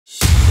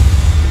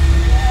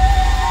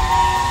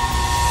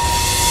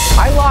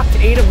locked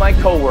 8 of my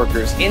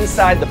co-workers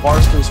inside the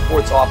Barstool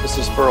Sports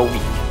offices for a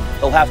week.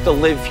 They'll have to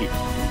live here.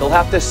 They'll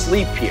have to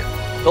sleep here.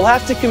 They'll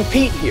have to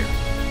compete here.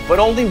 But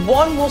only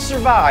one will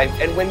survive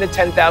and win the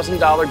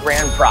 $10,000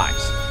 grand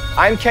prize.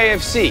 I'm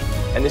KFC,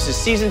 and this is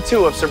season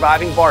 2 of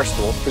Surviving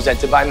Barstool,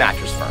 presented by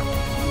Mattress Firm.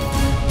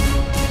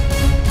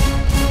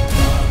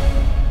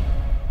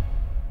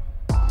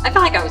 I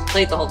felt like I was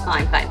played the whole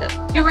time, kind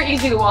of. You were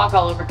easy to walk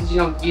all over because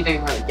you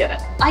didn't really get it.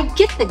 I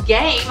get the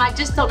game, I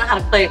just don't know how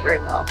to play it very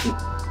well.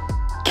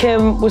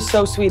 Kim was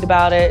so sweet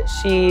about it.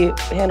 She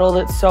handled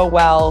it so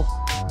well.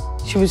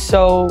 She was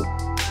so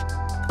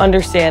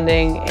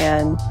understanding,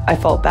 and I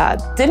felt bad.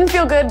 Didn't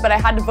feel good, but I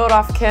had to vote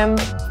off Kim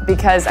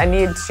because I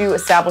needed to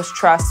establish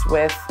trust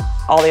with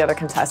all the other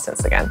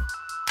contestants again.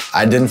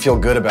 I didn't feel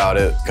good about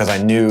it because I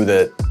knew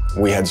that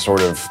we had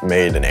sort of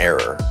made an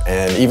error.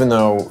 And even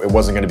though it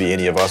wasn't going to be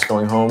any of us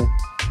going home,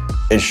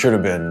 it should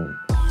have been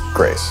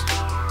Grace.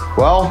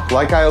 Well,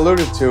 like I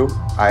alluded to,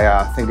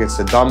 I think it's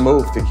a dumb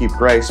move to keep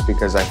Grace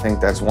because I think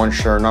that's one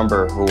sure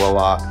number who will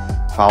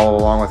follow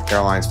along with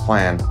Caroline's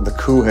plan. The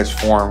coup has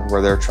formed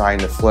where they're trying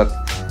to flip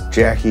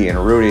Jackie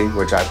and Rudy,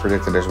 which I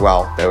predicted as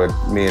well.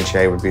 Me and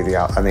Shay would be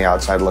on the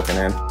outside looking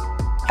in.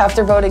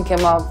 After voting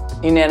Kim off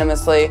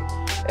unanimously,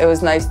 it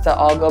was nice to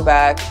all go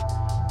back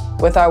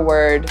with our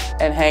word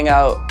and hang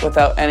out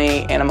without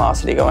any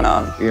animosity going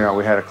on. You know,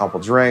 we had a couple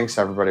drinks,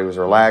 everybody was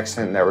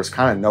relaxing, and there was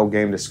kind of no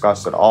game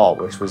discussed at all,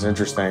 which was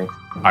interesting.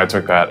 I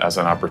took that as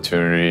an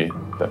opportunity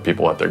that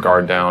people let their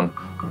guard down.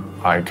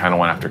 I kind of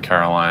went after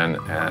Caroline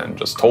and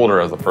just told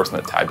her, as the person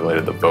that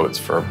tabulated the votes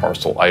for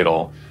Barstool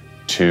Idol,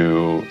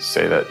 to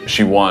say that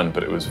she won,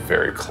 but it was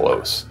very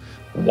close,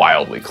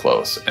 wildly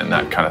close, and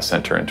that kind of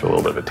sent her into a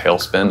little bit of a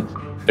tailspin.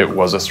 It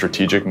was a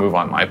strategic move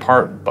on my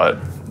part, but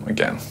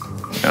again,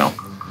 you know,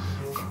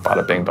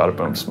 bada bing, bada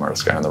boom,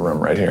 smartest guy in the room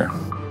right here.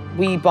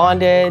 We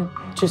bonded,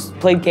 just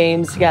played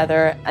games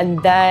together,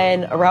 and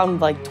then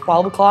around like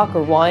 12 o'clock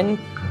or 1,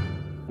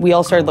 we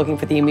all started looking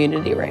for the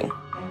immunity ring.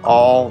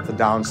 All the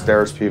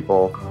downstairs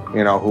people,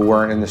 you know, who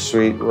weren't in the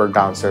suite were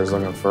downstairs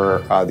looking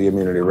for the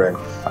immunity ring.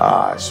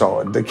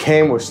 So the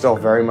game was still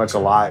very much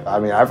alive. I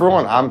mean,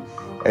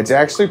 it's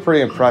actually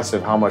pretty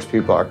impressive how much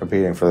people are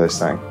competing for this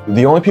thing.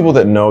 The only people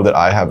that know that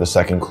I have the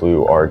second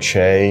clue are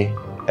Che,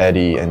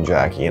 Eddie, and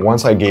Jackie. And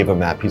once I gave them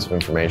that piece of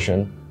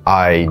information,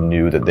 I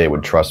knew that they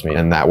would trust me,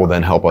 and that will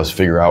then help us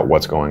figure out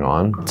what's going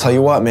on. Tell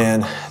you what,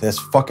 man, this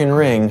fucking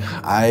ring,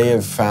 I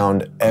have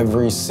found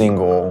every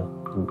single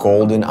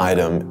golden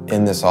item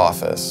in this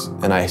office,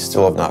 and I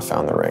still have not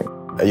found the ring.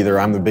 Either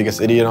I'm the biggest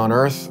idiot on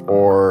earth,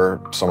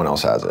 or someone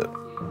else has it.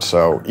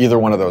 So either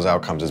one of those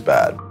outcomes is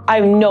bad.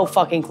 I have no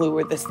fucking clue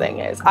where this thing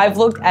is. I've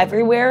looked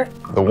everywhere.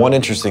 The one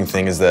interesting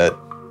thing is that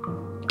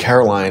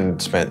Caroline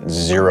spent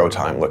 0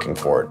 time looking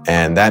for it.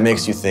 And that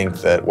makes you think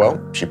that, well,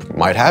 she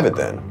might have it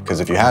then. Because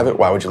if you have it,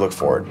 why would you look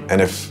for it?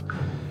 And if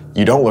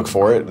you don't look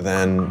for it,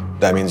 then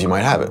that means you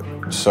might have it.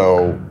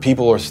 So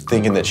people are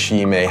thinking that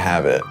she may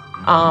have it.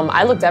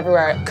 I looked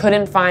everywhere,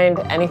 couldn't find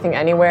anything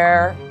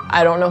anywhere.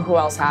 I don't know who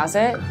else has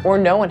it, or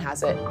no one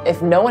has it.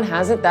 If no one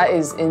has it, that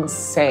is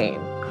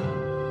insane.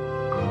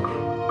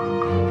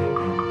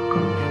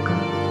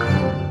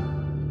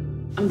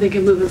 I'm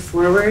thinking moving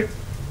forward,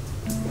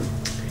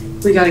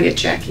 we gotta get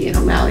Jackie and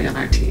O'Malley on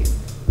our team.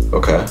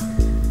 Okay.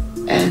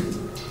 And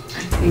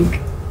I think,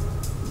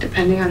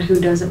 depending on who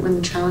doesn't win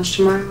the challenge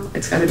tomorrow,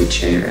 it's gotta be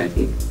Che or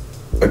Eddie.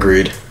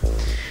 Agreed.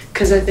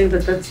 Because I think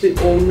that that's the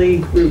only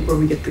group where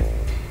we get the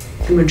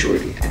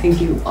majority. I think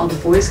all the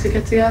boys could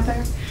get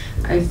together.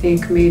 I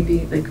think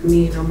maybe like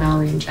me and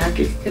O'Malley and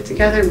Jackie could get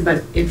together,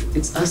 but if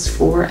it's us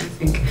 4, I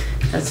think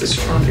that's the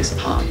strongest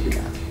pod we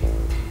got.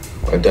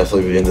 I'd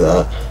definitely be into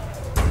that.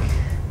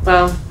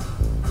 Well,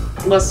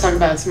 let's talk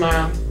about it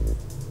tomorrow.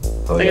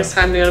 I think it's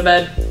time to go to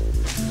bed.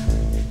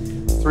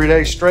 3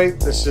 days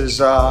straight, this is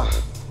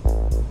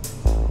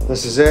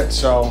it.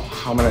 So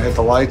I'm gonna hit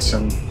the lights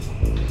and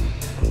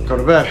go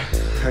to bed.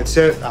 That's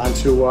it, on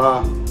to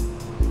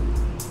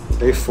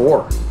day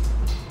 4.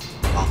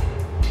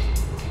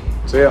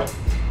 See ya.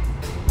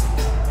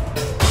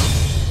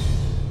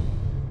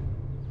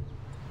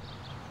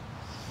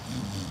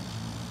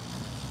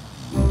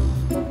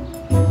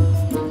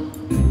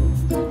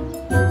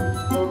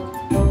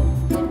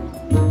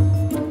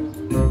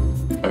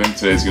 I think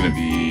today's gonna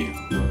be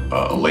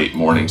a late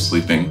morning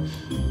sleeping.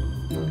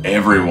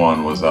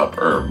 Everyone was up,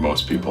 or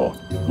most people,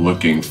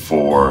 looking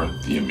for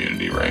the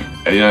immunity ring.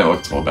 Eddie and I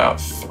looked till about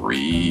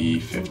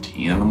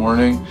 3:15 in the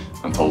morning,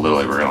 until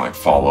literally we were gonna like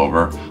fall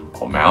over.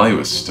 O'Malley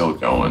was still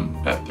going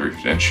at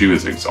 3:15, and she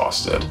was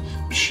exhausted.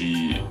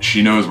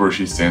 She knows where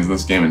she stands in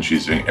this game, and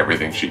she's doing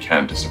everything she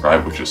can to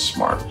survive, which is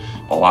smart.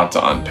 A lot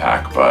to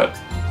unpack, but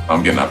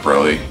I'm getting up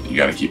early. You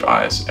gotta keep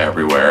eyes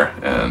everywhere,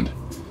 and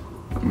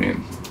I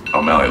mean,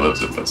 O'Malley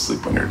lives it, but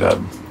sleep when you're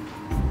dead.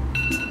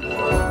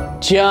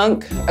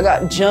 Junk. I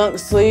got junk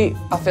sleep.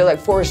 I feel like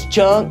Forrest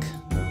Junk.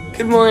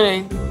 Good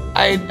morning.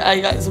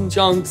 I got some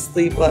junk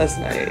sleep last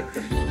night.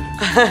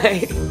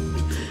 I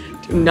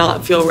do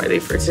not feel ready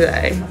for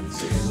today.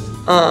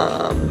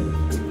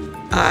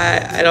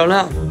 I don't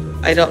know.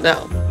 I don't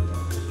know.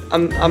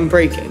 I'm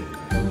breaking.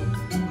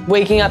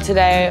 Waking up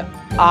today,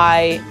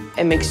 I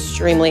am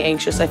extremely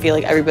anxious. I feel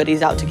like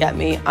everybody's out to get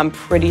me. I'm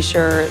pretty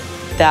sure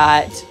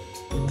that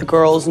the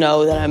girls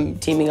know that I'm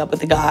teaming up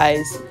with the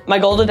guys. My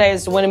goal today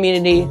is to win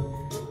immunity,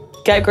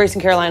 get Grace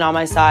and Caroline on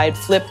my side,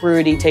 flip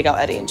Rudy, take out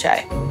Eddie and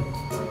Che.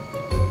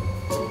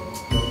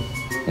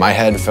 My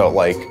head felt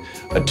like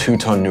a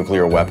 2-ton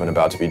nuclear weapon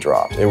about to be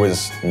dropped. It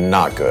was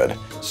not good.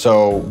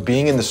 So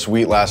being in the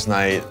suite last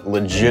night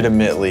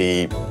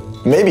legitimately,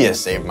 maybe it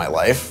saved my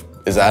life.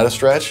 Is that a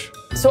stretch?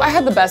 So I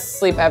had the best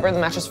sleep ever in the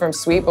Mattress Firm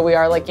suite, but we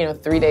are like,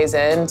 3 days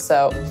in,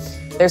 so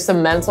there's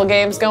some mental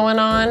games going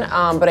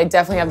on, but I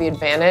definitely have the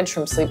advantage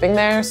from sleeping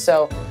there,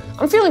 so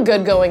I'm feeling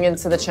good going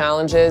into the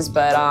challenges,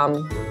 but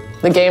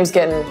the game's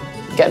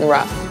getting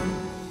rough.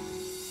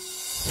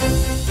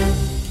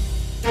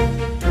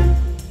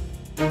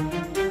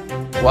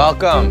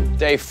 Welcome,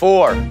 day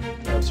 4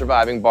 of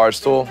surviving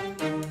Barstool.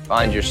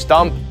 Find your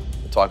stump,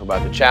 we'll talk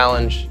about the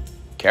challenge.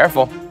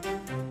 Careful.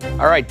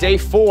 All right, day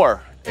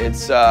 4.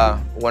 It's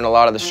when a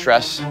lot of the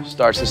stress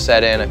starts to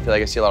set in. I feel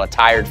like I see a lot of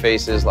tired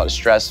faces, a lot of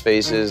stressed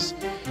faces.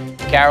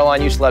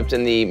 Caroline, you slept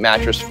in the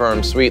Mattress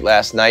Firm suite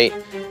last night.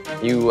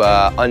 You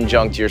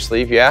unjunked your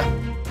sleep, yeah?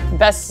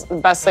 Best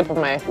sleep of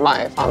my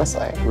life,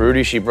 honestly.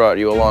 Rudy, she brought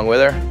you along with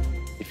her.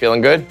 You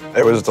feeling good?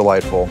 It was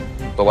delightful.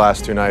 The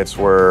last 2 nights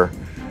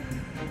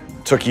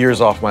took years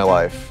off my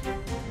life.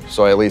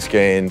 So I at least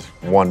gained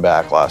 1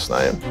 back last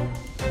night.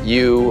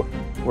 You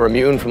were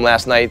immune from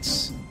last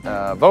night's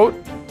vote.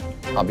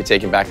 I'll be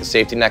taking back the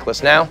safety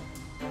necklace now.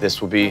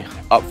 This will be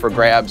up for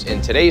grabs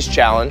in today's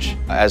challenge,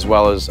 as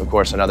well as, of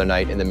course, another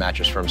night in the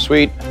Mattress Firm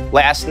suite.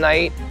 Last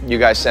night, you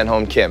guys sent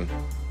home Kim,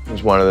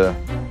 who's one of the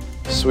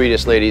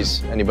sweetest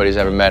ladies anybody's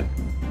ever met.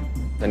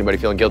 Anybody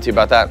feeling guilty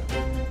about that?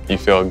 You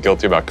feel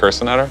guilty about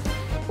cursing at her?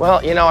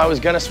 Well, I was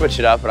gonna switch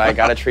it up, but I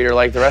gotta treat her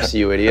like the rest of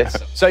you idiots.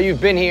 So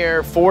you've been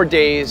here 4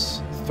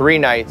 days, 3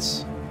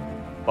 nights,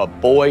 but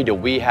boy, do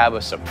we have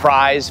a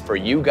surprise for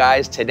you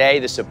guys today,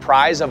 the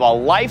surprise of a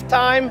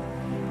lifetime.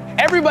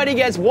 Everybody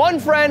gets 1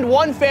 friend,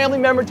 1 family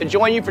member to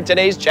join you for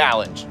today's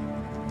challenge.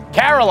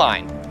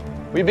 Caroline,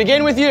 we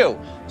begin with you.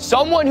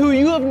 Someone who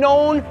you have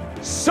known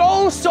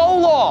so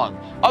long.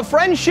 A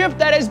friendship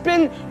that has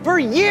been for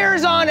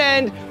years on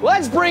end.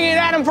 Let's bring in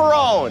Adam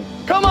Ferrone.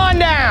 Come on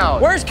down.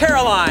 Where's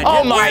Caroline?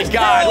 Oh my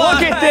God,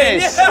 look at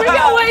this. We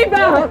go way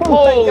back.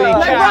 Holy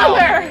My cow.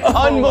 brother.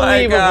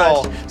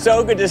 Unbelievable. Oh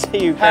so good to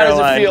see you, How Caroline.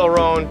 does it feel,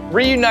 Roan?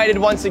 Reunited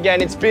once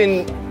again. It's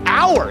been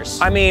hours.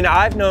 I mean,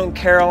 I've known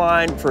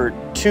Caroline for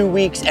 2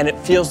 weeks and it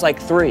feels like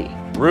 3.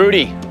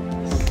 Rudy,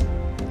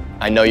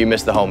 I know you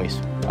miss the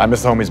homies. I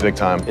miss the homies big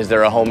time. Is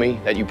there a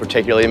homie that you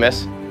particularly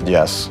miss?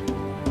 Yes,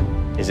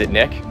 Is it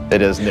Nick?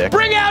 it is Nick.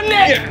 Bring out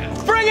Nick!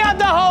 Bring out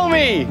the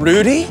homie!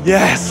 Rudy?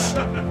 Yes.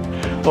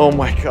 Oh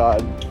my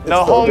God. The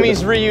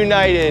homies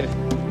reunited.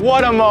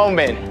 What a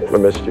moment. I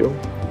missed you.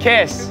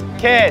 Kiss,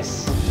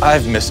 kiss.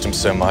 I've missed him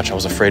so much, I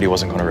was afraid he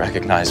wasn't going to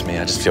recognize me.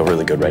 I just feel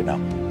really good right now.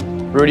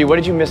 Rudy, what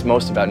did you miss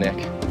most about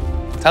Nick?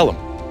 Tell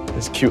him.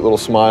 His cute little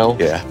smile.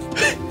 Yeah.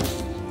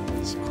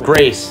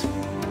 Grace.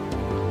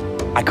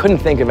 I couldn't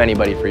think of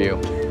anybody for you.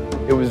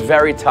 It was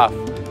very tough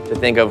to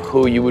think of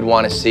who you would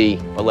want to see.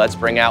 But let's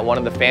bring out one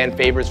of the fan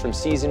favorites from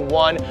season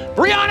 1.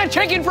 Brianna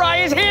Chicken Fry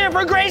is here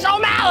for Grace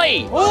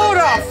O'Malley. Who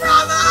the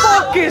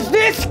fuck is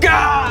this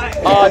guy?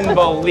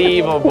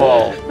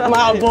 Unbelievable.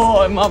 My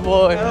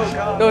boy.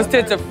 Those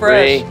tits are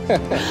fresh.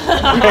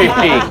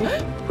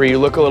 Bree, you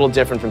look a little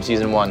different from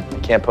season 1. I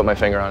can't put my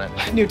finger on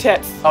it. New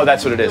tits. Oh,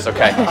 that's what it is.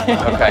 Okay.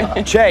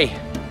 Okay. Che,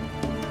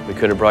 we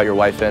could have brought your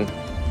wife in.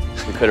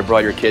 We could have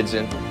brought your kids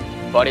in.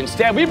 But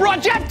instead, we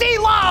brought Jeff D.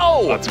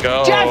 Lowe! Let's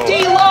go. Jeff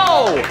D.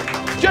 Lowe!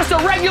 Just a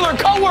regular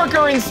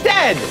coworker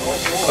instead.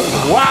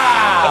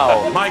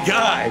 Wow. My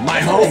guy, my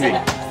homie.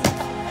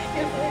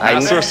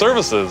 Master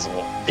Services.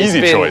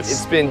 Easy choice.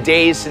 It's been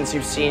days since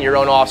you've seen your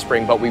own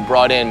offspring, but we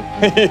brought in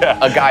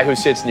a guy who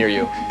sits near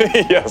you.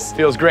 Yes.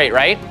 Feels great,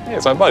 right? Yeah,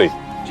 it's my buddy.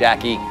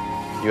 Jackie,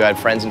 you had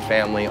friends and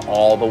family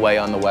all the way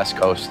on the West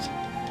Coast.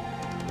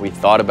 We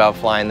thought about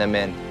flying them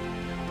in.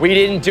 We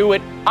didn't do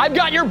it. I've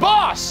got your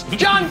boss,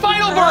 John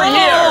Feinelberg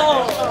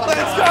here.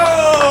 Let's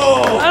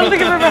go! I don't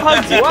think I've ever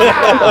hugged you.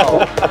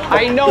 Wow.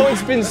 I know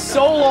it's been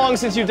so long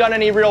since you've done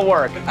any real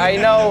work. I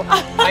know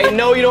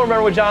you don't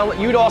remember what John,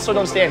 you also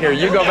don't stand here.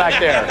 You go back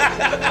there.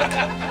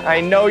 I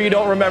know you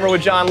don't remember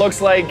what John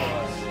looks like.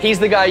 He's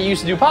the guy you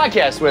used to do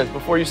podcasts with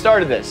before you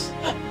started this.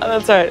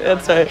 That's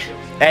right.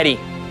 Eddie,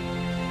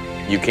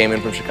 you came in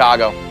from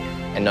Chicago.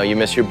 I know you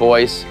miss your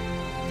boys,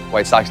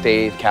 White Sox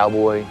Dave,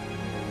 Cowboy.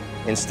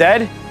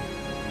 Instead,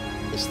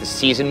 it's the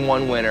season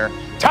 1 winner,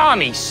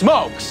 Tommy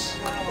Smokes.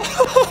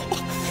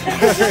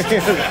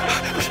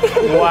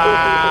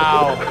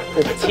 Wow.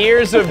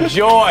 Tears of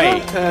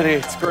joy. Eddie,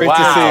 it's great Wow.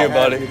 to see you,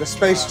 buddy. The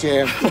Space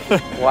Jam. Wow.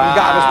 You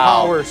got his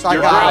powers. I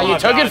got him. You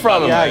took it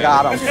from him. Yeah, I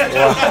got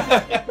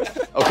him.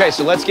 Okay,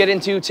 so let's get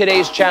into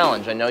today's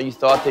challenge. I know you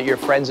thought that your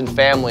friends and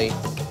family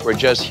were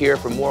just here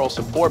for moral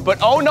support,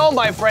 but oh no,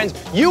 my friends,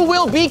 you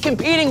will be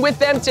competing with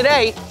them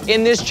today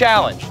in this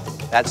challenge.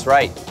 That's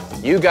right.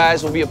 You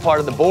guys will be a part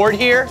of the board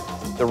here.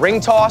 The ring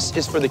toss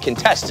is for the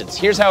contestants.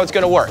 Here's how it's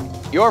gonna work.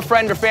 Your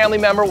friend or family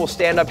member will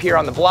stand up here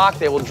on the block.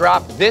 They will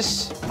drop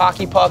this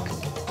hockey puck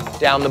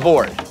down the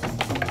board.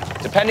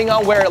 Depending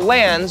on where it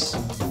lands,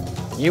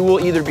 you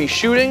will either be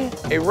shooting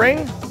a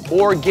ring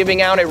or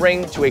giving out a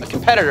ring to a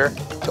competitor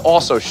to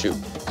also shoot.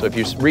 So if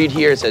you read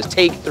here, it says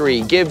take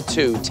 3, give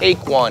 2,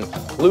 take 1,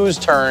 lose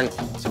turn.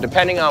 So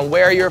depending on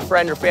where your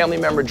friend or family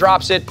member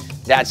drops it,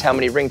 that's how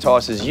many ring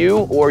tosses you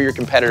or your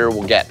competitor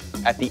will get.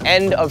 At the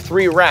end of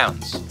 3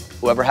 rounds,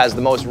 whoever has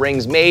the most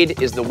rings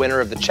made is the winner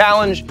of the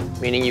challenge,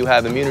 meaning you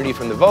have immunity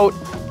from the vote,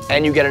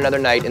 and you get another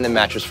night in the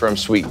Mattress Firm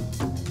suite.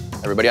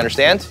 Everybody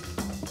understand?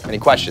 Any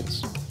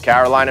questions?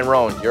 Caroline and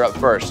Roan, you're up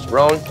first.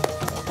 Roan,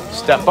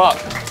 step up.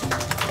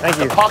 Thank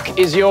you. The puck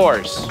is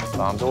yours.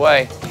 Bombs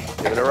away.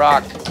 Give it a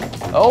rock.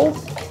 Oh.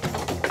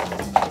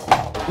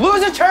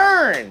 Lose a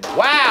turn.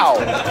 Wow.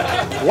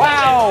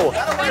 Wow.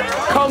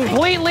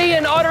 Completely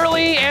and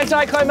utterly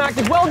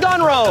anticlimactic. Well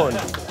done, Roan.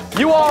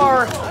 You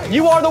are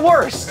the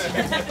worst.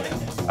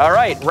 All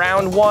right,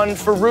 round 1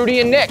 for Rudy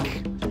and Nick.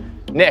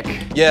 Nick.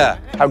 Yeah.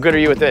 How good are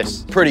you at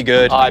this? Pretty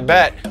good. I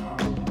bet.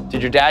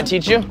 Did your dad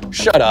teach you?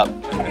 Shut up.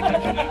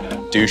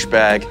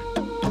 Douchebag.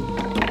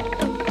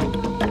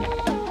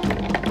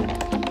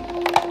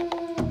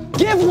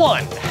 Give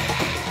one.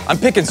 I'm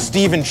picking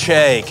Stephen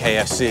Che,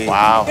 KFC.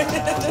 Wow.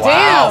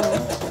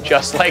 Damn.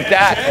 Just like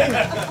that.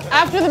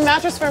 After the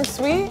Mattress Firm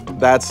suite?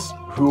 That's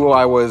who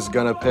I was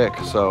gonna pick,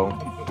 so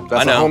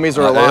that's the know. homies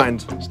are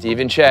aligned.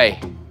 Stephen Che.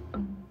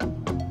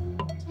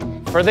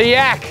 For the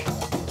yak.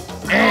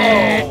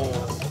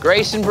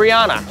 Grace and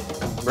Brianna.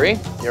 Bree,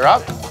 you're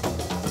up.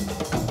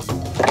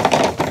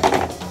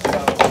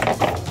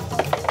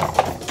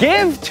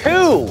 Give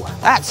 2.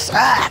 That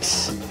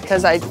sucks.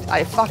 Because I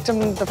fucked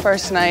him the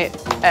first night,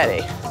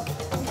 Eddie.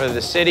 For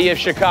the city of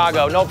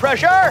Chicago. No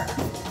pressure.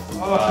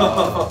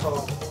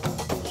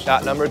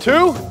 Shot number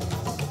 2.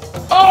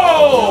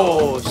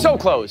 Oh, so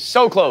close,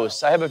 so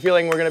close. I have a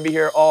feeling we're gonna be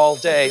here all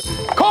day.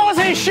 Calls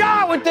his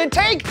shot with the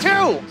take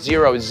 2.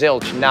 0,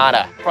 zilch,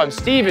 nada. From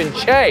Stephen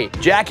Che.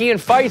 Jackie and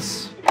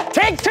Fights.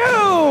 Take 2.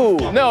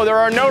 No, there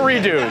are no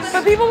redos.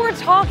 But people were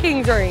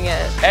talking during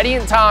it. Eddie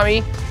and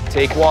Tommy.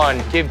 Take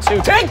 1, give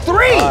 2, take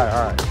 3! All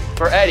right.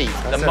 For Eddie,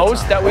 the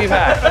most that we've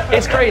had.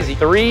 It's crazy.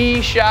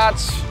 3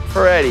 shots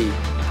for Eddie.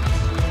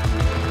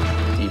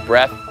 Deep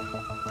breath.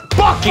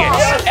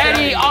 Buckets!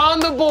 Eddie on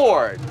the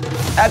board.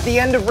 At the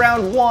end of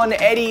round 1,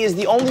 Eddie is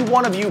the only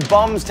one of you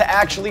bums to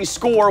actually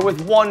score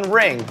with 1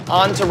 ring.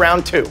 On to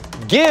round 2.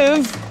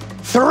 Give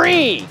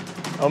 3.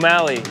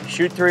 O'Malley,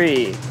 shoot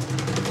 3.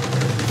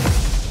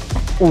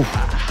 Oof.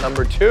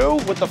 Number 2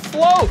 with the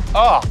float.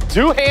 Oh,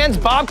 2 hands,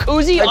 Bob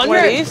Cousy Like under. one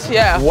of these?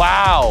 Yeah.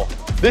 Wow.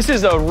 This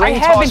is a ring I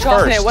toss had been tossing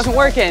first. it, it wasn't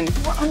working.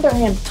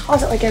 Underhand,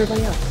 toss it like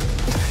everybody else.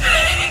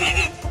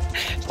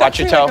 Watch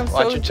your me toe, like I'm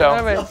watch so your toe.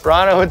 nervous.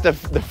 Brano with the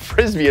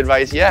frisbee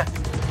advice, yeah.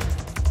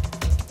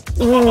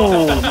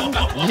 Ooh,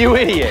 you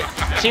idiot.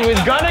 She was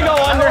gonna go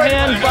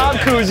underhand, Bob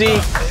Cousy.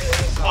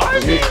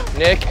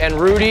 Nick and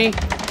Rudy,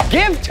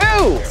 give 2.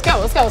 Let's go,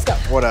 let's go, let's go.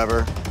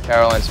 Whatever.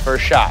 Caroline's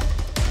first shot.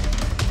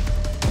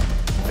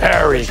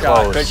 Very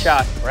close. Good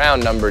shot.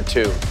 Round number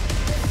 2.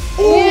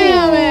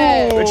 Damn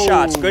it. Good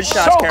shots,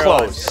 So Caroline.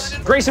 close.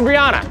 Grace and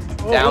Brianna,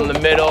 down the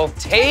middle,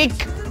 take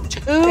 2.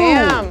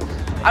 Damn.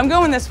 I'm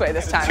going this way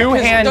this time.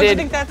 Two-handed, Don't you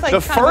think that's like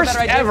the kind of a first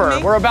better idea for ever.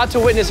 me? We're about to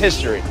witness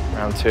history.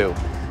 Round 2.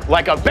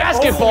 Like a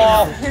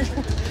basketball.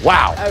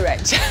 Wow. All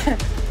right.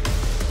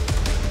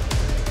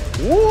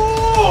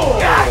 Whoa.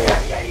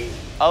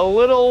 A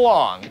little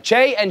long.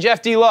 Che and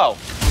Jeff D. Lowe.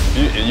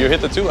 You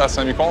hit the 2 last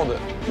time you called it.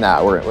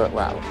 Nah,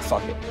 wow,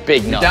 fuck it.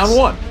 Big nuts. Down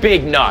 1.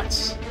 Big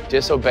nuts.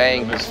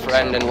 Disobeying his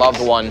friend and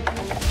loved one.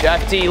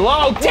 Jeff D.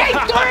 Lowe, take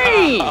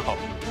 3!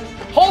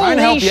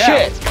 Holy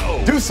shit.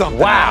 Do something.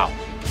 Wow.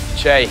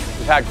 Che,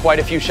 we've had quite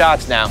a few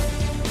shots now.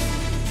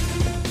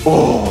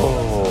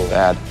 Oh,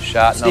 bad.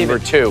 Shot number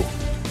 2.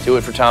 Do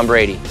it for Tom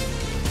Brady.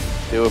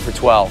 Do it for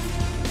 12.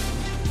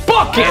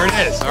 Bucket! There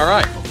it is. All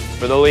right.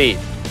 For the lead.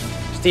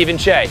 Stephen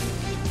Che.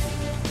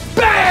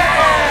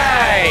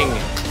 Bang!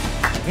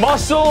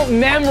 Muscle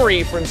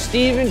memory from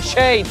Stephen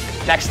Che.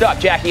 Next up,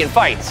 Jackie and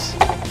Fights.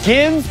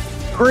 Give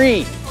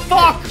 3.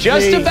 Fuck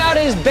Just me. about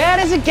as bad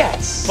as it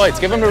gets. Fights,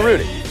 give him to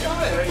Rudy.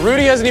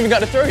 Rudy hasn't even got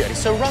to throw yet. He's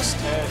so rusty.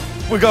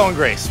 We're going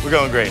Grace. We're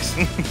going Grace.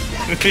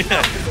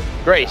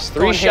 Grace, 3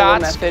 Going Halo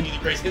shots. method.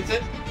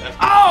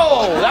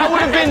 Oh, that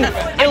would have been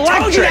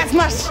Told you electric. that's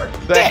my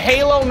The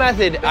Halo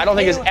method, I don't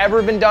think has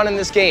ever been done in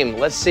this game.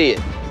 Let's see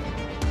it.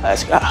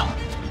 Let's go.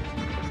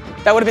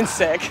 That would have been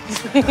sick.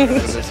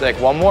 This is sick.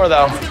 One more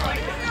though.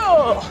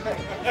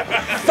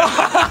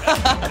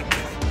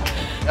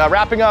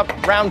 Wrapping up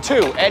round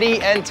 2, Eddie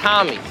and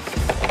Tommy.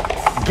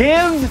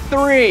 Give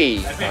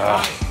 3.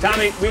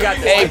 Tommy, we got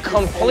A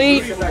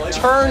complete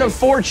turn of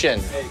fortune.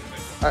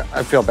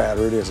 I feel bad.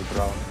 Rudy is a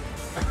pro.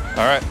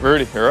 All right,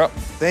 Rudy, you're up.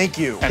 Thank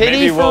you. And Pity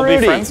maybe for we'll Rudy.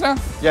 be friends now?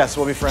 Yes,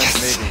 we'll be friends,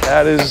 maybe.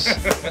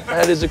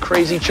 That is a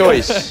crazy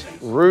choice.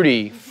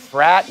 Rudy,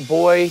 frat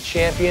boy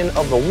champion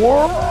of the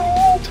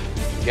world.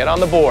 Get on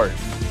the board.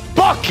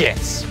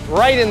 Buckets!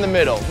 Right in the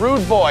middle.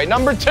 Rude boy,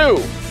 number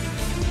 2.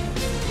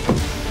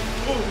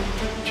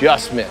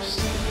 Just missed.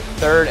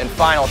 Third and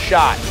final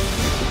shot.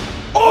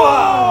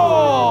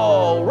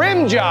 Oh!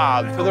 Rim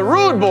job for the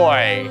rude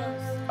boy.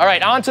 All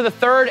right, on to the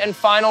third and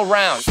final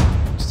round.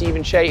 Steve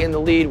and Che in the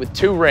lead with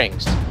 2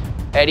 rings.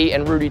 Eddie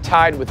and Rudy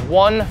tied with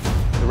 1.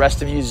 The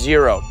rest of you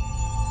 0.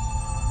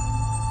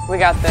 We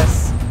got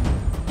this.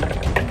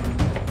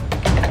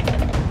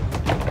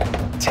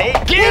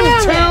 Give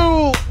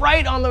 2!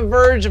 Right on the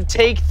verge of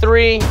take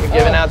 3. You're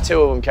giving out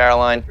 2 of them,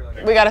 Caroline.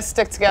 We gotta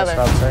stick together.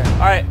 All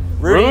right,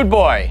 Rudy, Rude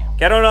boy.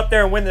 get on up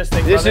there and win this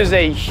thing, This brother. is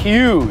a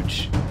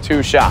huge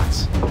 2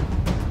 shots.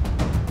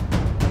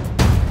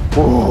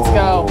 Let's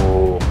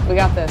go. We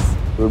got this.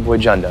 Rude boy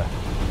Junda.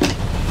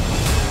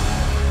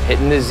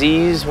 Hitting the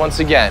Z's once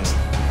again.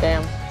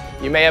 Damn.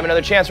 You may have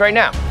another chance right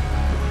now.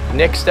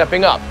 Nick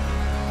stepping up.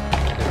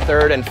 The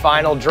third and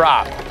final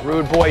drop.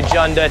 Rude boy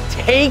Junda,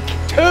 take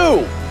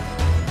 2.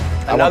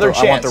 Another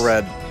chance. I want the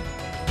red.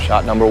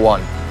 Shot number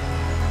 1.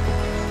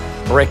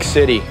 Brick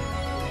City.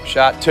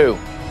 Shot 2.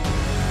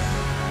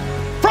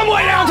 From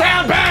way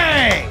downtown,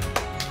 bang!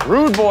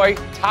 Rude boy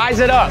ties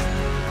it up.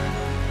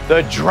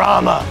 The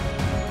drama,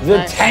 the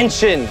Nice.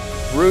 tension.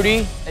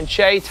 Rudy and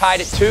Che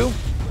tied at 2.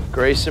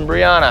 Grace and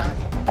Brianna.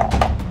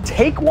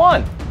 Take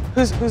 1.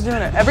 Who's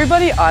doing it?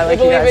 Everybody? I like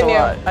We you guys believe a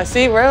in lot. you. I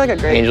see, we're like a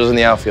great. Angels in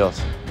the outfield.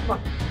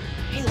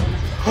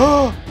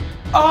 Wow.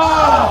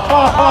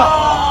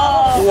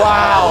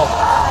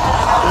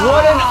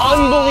 What an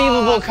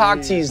unbelievable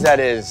cock tease that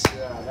is.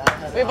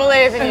 We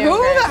believe in you. Who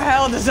Grace. the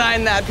hell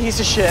designed that piece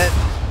of shit?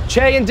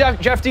 Che and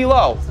Jeff D.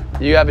 Lowe,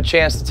 you have a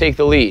chance to take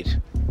the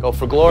lead. Go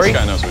for glory.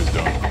 This guy knows what he's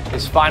doing.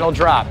 His final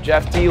drop,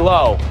 Jeff D.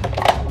 Lowe.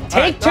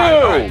 Take 2.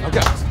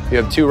 Okay. You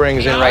have 2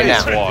 rings in right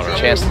now. Nice water.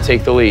 Chance to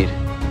take the lead.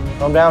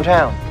 From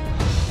downtown.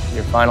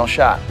 Your final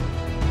shot.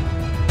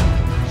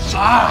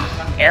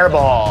 Air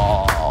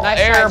ball. Nice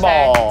Air try,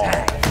 ball.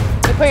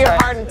 You put your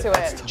heart into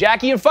it.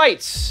 Jackie in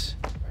fights.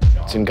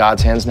 It's in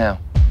God's hands now.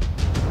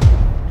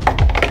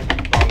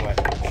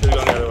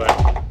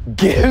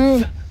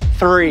 Give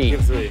 3.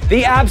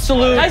 The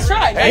absolute Nice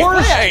try. Nice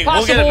worst play.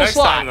 possible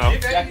slot.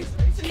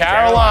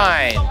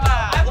 Caroline,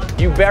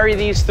 you bury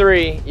these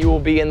 3, you will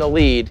be in the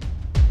lead.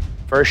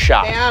 First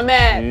shot. Damn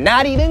it.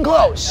 Not even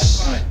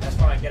close.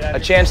 A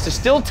chance to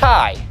still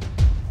tie.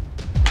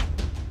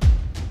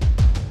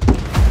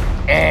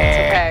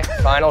 Okay.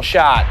 Final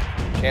shot.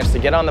 Chance to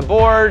get on the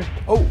board.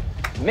 Oh,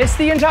 missed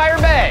the entire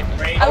bed.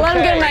 I let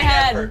him get in my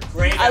head.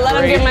 I let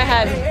him get in my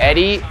head.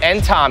 Eddie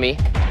and Tommy.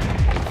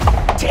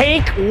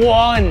 Take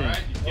 1.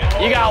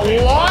 You got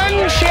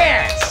 1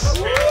 chance.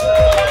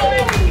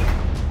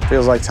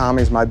 Feels like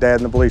Tommy's my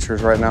dad in the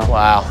bleachers right now.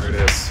 Wow. There it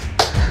is.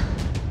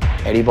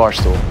 Eddie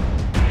Barstool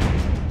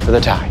for the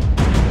tie.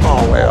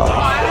 Oh, way off.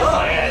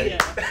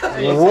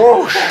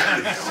 Whoosh.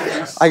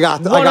 I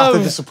got the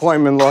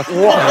disappointment look.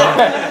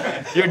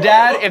 Your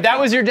dad, if that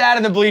was your dad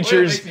in the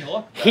bleachers,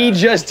 he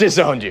just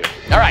disowned you.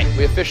 All right,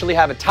 we officially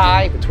have a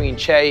tie between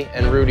Che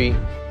and Rudy,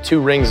 2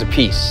 rings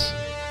apiece.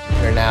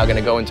 We're now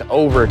gonna go into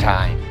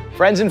overtime.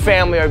 Friends and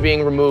family are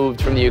being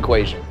removed from the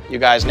equation. You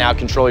guys now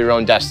control your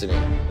own destiny.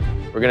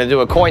 We're gonna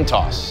do a coin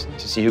toss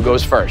to see who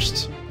goes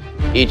first.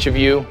 Each of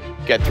you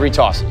get 3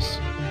 tosses,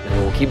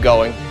 and we'll keep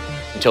going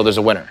until there's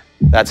a winner.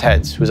 That's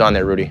heads. Who's on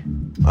there, Rudy?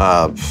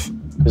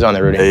 Who's on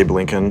there, Rudy? Abe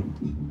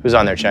Lincoln. Who's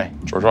on there, Che?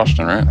 George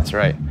Washington, right? That's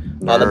right.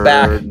 On the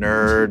back.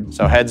 Nerd.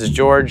 So heads is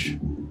George,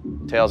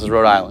 tails is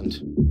Rhode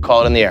Island.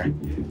 Call it in the air.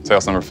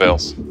 Sales number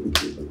fails.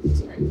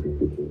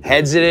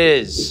 Heads it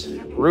is.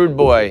 Rude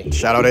boy.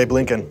 Shout out Abe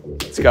Lincoln.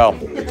 Let's go.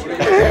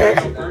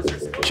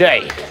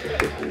 Che.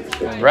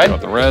 Red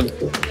Got the red.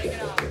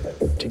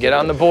 to get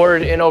on the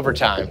board in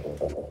overtime.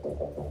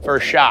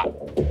 First shot.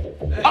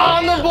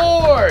 On the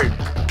board!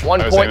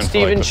 1 I was point, aiming for,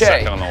 Steve like, and the Che.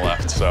 second on the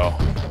left, so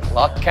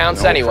Luck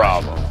counts no anyway.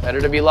 problem. Better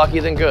to be lucky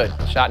than good.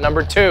 Shot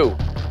number 2.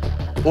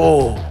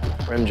 Whoa,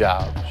 rim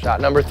job.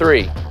 Shot number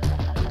 3.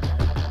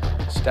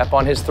 Step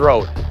on his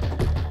throat.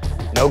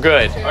 No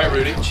good. All right,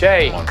 Rudy.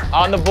 Che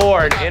on the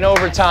board in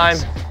overtime.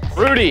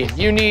 Rudy,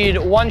 you need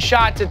 1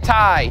 shot to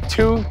tie,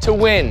 2 to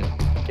win.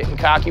 Getting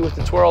cocky with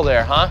the twirl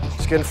there, huh?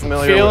 Just getting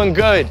familiar. Feeling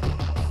good.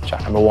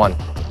 Shot number 1.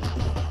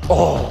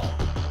 Oh.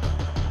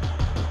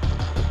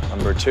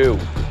 Number 2.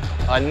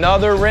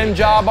 Another rim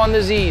job on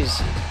the Z's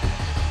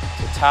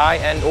to tie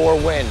and or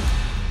win.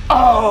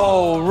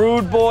 Oh,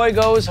 rude boy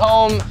goes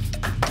home.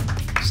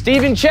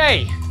 Stephen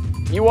Che,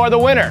 you are the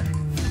winner.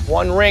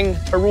 1 ring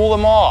to rule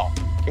them all.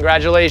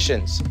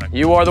 Congratulations.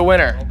 You are the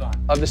winner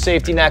of the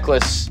safety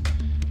necklace.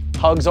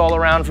 Hugs all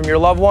around from your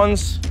loved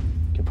ones.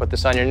 You can put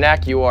this on your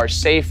neck. You are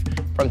safe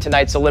from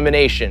tonight's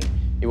elimination.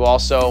 You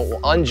also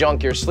will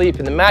unjunk your sleep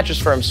in the Mattress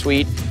Firm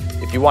suite.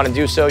 If you want to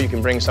do so, you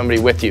can bring somebody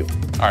with you.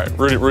 All right,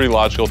 Rudy,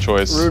 logical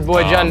choice. Rude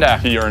boy Junda.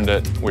 He earned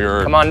it. We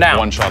were Come on down.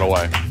 1 shot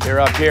away. You're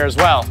up here as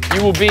well.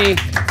 You will be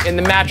in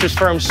the Mattress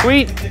Firm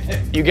suite.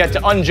 You get to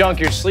unjunk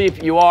your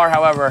sleep. You are,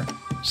 however,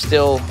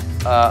 still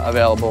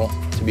available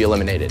to be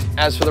eliminated.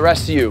 As for the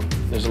rest of you,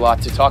 there's a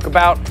lot to talk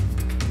about.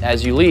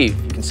 As you leave,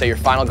 you can say your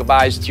final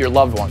goodbyes to your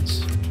loved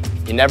ones.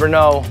 You never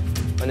know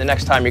when the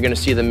next time you're gonna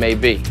see them may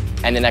be.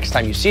 And the next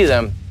time you see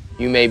them,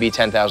 you may be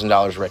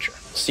 $10,000 richer.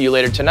 See you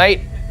later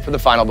tonight for the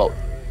final vote.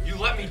 You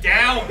let me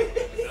down!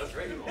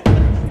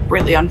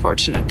 Really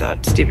unfortunate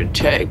that Stephen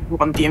Che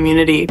won the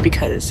immunity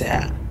because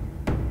I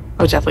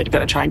was definitely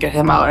going to try and get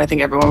him out. I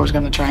think everyone was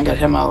going to try and get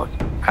him out.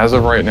 As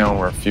of right now,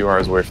 we're a few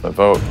hours away from the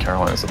vote.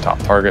 Caroline is the top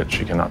target.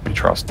 She cannot be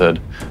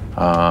trusted.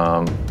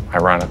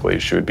 Ironically,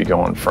 she would be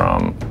going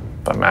from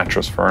the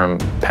Mattress Firm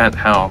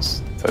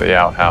penthouse to the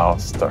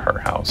outhouse to her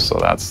house. So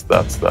that's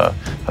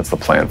the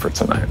plan for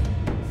tonight.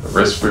 The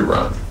risk we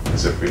run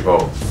is if we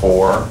vote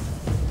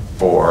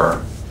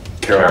for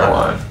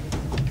Caroline,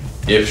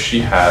 if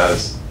she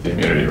has the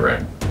immunity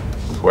ring,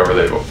 whoever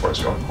they vote for is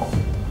going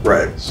home.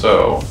 Right.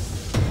 So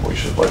what we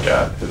should look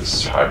at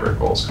is hybrid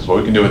goals, because what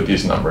we can do with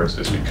these numbers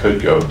is we could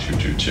go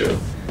 2-2-2.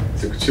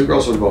 The two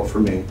girls would vote for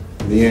me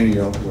and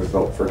you would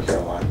vote for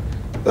Caroline.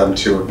 Them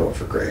two would vote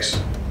for Grace.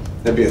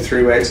 It'd be a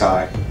three-way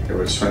tie. It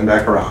would swing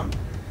back around.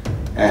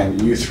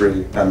 And you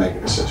three then make a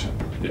decision.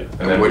 Yeah.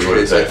 And then which we would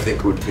case I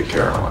think would pick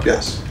Caroline.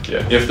 Yes.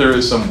 Yeah. If there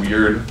is some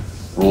weird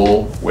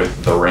rule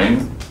with the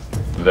ring,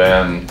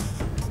 then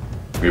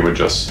we would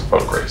just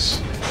vote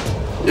Grace.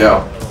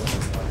 Yeah.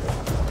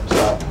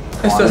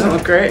 This doesn't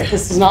look great.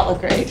 This does not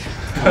look great.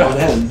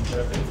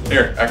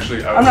 Here,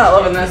 actually, I'm not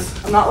loving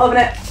this. I'm not loving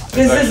it.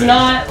 This is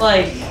not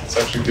like... This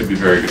actually could be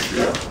very good for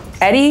you.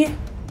 Eddie,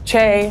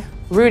 Che,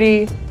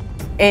 Rudy,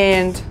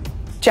 and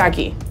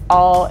Jackie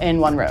all in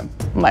one room.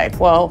 I'm like,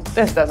 well,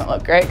 this doesn't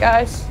look great,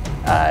 guys.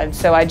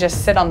 So I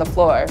just sit on the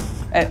floor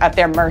at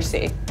their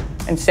mercy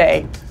and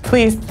say,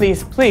 please,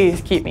 please,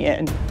 please keep me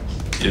in.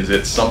 Is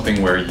it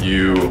something where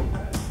you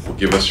will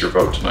give us your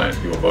vote tonight?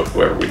 You will vote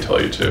whoever we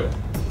tell you to.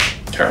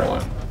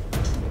 Caroline.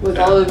 With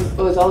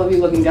all of you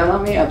looking down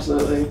on me,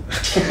 absolutely.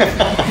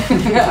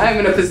 I'm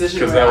in a position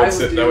Because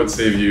that would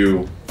save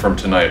you from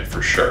tonight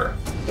for sure.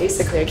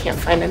 Basically, I can't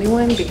find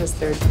anyone because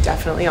they're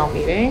definitely all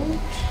meeting,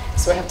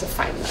 so I have to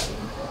find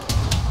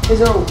them. Is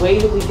there a way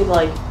that we could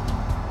like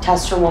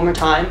test her one more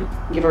time?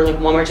 Give her like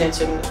one more chance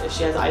to, if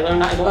she has either or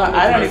not?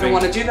 I don't even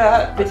want to do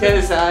that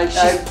because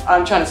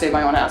I'm trying to save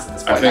my own ass at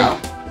this point now.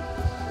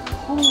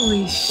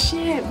 Holy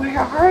shit, where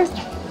are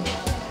they?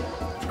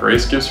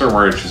 Grace gives her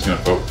word she's going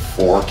to vote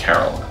for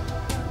Caroline.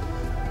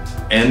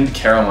 And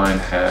Caroline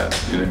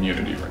has an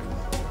immunity ring.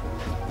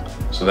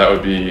 So that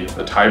would be,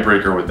 the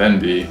tiebreaker would then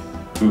be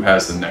who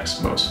has the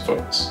next most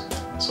votes.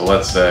 So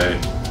let's say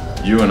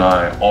you and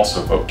I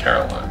also vote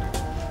Caroline.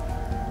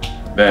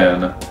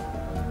 Then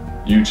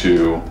you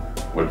two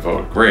would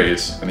vote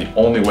Grace, and the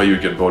only way you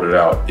would get voted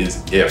out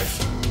is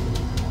if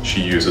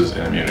she uses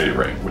an immunity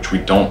ring, which we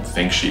don't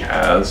think she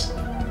has,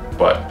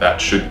 but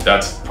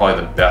that's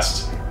probably the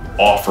best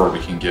offer we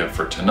can give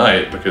for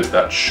tonight because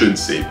that should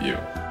save you.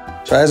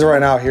 So as of right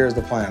now, here's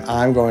the plan.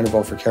 I'm going to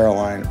vote for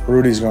Caroline.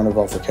 Rudy's going to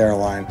vote for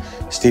Caroline.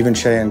 Stephen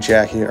Che and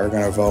Jackie are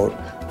going to vote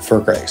for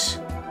Grace.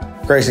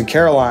 Grace and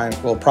Caroline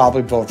will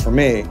probably vote for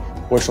me,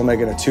 which will make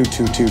it a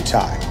 2-2-2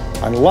 tie.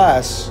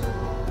 Unless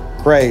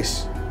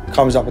Grace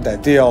comes up with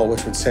that deal,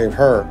 which would save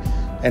her,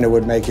 and it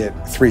would make it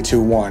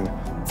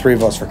 3-2-1. 3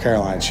 votes for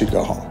Caroline, she'd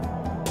go home.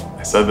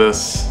 I said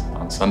this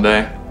on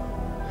Sunday.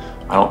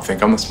 I don't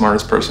think I'm the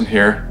smartest person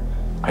here.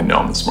 I know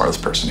I'm the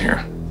smartest person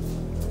here.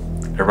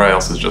 Everybody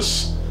else is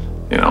just,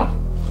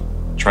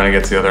 trying to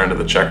get to the other end of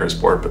the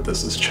checkerboard, but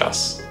this is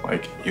chess.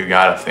 Like, you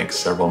gotta think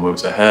several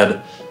moves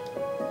ahead.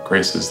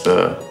 Grace is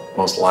the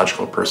most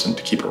logical person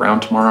to keep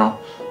around tomorrow.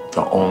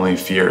 The only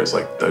fear is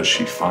like, does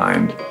she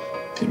find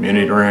the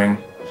immunity ring?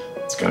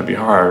 It's gonna be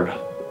hard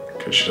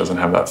because she doesn't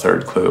have that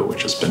third clue,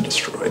 which has been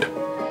destroyed.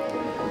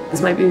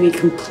 This might be me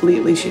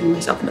completely shooting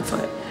myself in the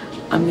foot.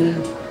 I'm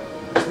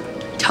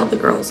gonna tell the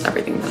girls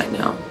everything that I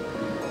know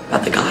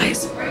about the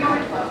guys.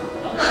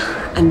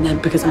 And then,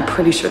 because I'm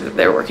pretty sure that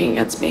they're working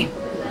against me,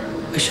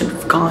 I shouldn't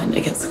have gone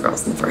against the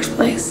girls in the first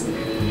place.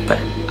 But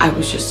I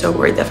was just so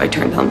worried that if I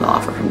turned down the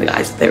offer from the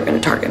guys, that they were gonna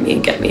target me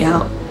and get me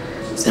out.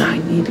 So now I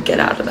need to get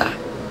out of that.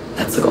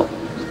 That's the goal.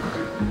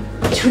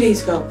 2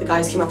 days ago, the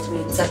guys came up to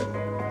me and said,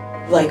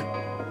 like,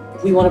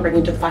 we want to bring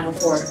you to the Final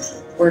Four.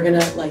 We're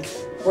gonna, like,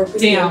 work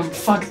with you. Damn,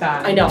 fuck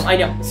that. I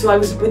know. So I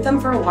was with them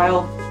for a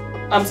while.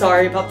 I'm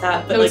sorry about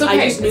that, but like,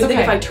 I just knew that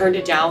if I turned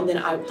it down, then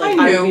I would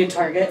be a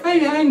target.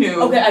 I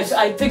knew. Okay,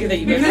 I figured that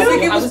you did. I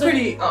think it was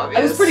pretty obvious.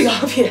 I was pretty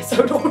obvious.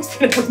 I was always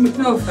gonna move.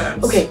 No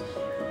offense. Okay,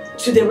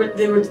 so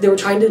they were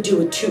trying to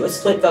do a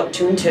split vote,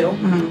 2 and 2.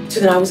 Mm-hmm. So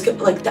then I was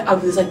like,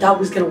 that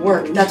was gonna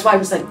work. That's why I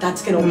was like,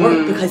 that's gonna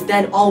work, because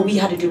then all we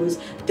had to do was,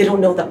 they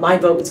don't know that my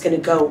vote was gonna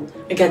go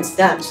against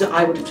them, so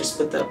I would have just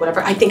split the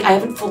whatever. I think I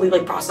haven't fully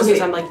like processed this.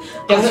 I'm like,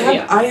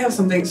 I have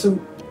something. So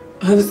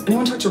has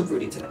anyone talked to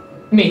Rudy today?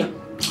 Me.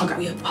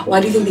 Okay.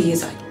 Why do you think that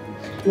he's like?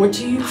 What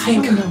do you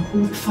think? I don't know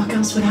who the fuck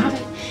else would have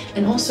it.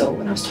 And also,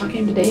 when I was talking to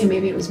him today, and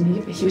maybe it was me,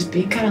 but he was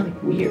being kind of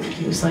like weird.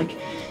 He was like,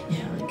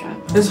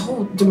 his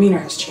whole demeanor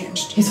has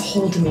changed. His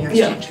whole demeanor has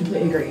changed.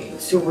 Completely agree.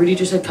 So Rudy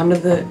just said, come to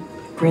the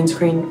green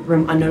screen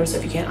room unnoticed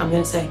if you can. I'm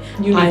gonna say,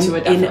 You need I'm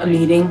to, in a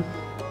meeting.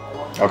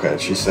 Okay,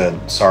 she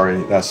said,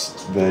 sorry,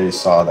 they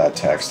saw that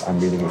text. I'm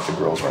meeting with the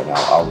girls right now.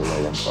 I'll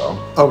relay info.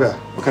 Okay.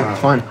 Okay,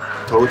 fine.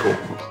 Totally cool.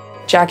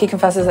 Jackie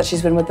confesses that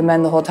she's been with the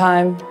men the whole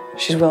time.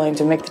 She's willing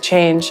to make the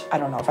change. I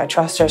don't know if I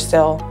trust her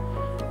still.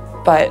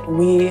 But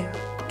we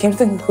came to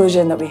the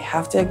conclusion that we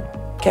have to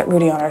get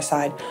Rudy on our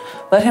side.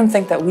 Let him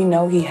think that we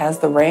know he has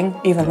the ring,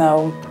 even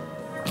though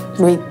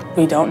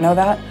we don't know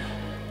that.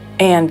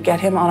 And get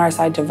him on our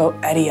side to vote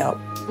Eddie out.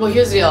 Well,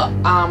 here's the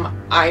deal.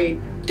 I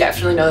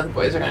definitely know that the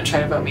boys are gonna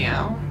try to vote me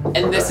out.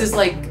 And this is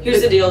like...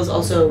 Here's the deal is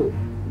also,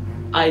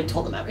 I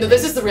told them everything. No,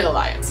 this is the real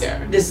alliance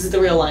here. This is the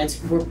real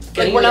alliance. We're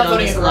getting we're not in on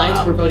voting this for alliance.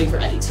 Rob. We're voting for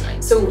Eddie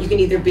tonight. So you can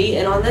either be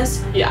in on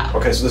this. Yeah.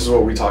 Okay, so this is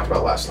what we talked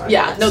about last night.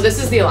 Yeah, no,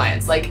 this is the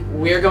alliance. Like,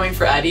 we're going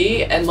for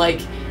Eddie, and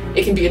like,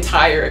 it can be a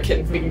tie or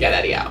we can get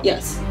Eddie out.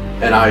 Yes.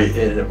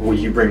 And when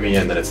you bring me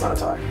in, then it's not a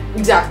tie.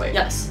 Exactly.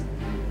 Yes.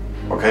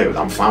 Okay,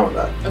 I'm fine with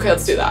that. Okay,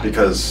 let's do that.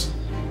 Because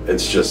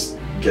it's just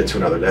get to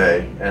another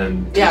day.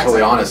 And to be Yeah,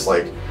 totally exactly. honest,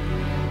 like,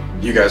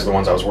 you guys are the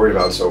ones I was worried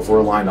about, so if we're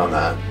aligned on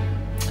that.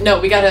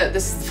 No,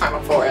 this is the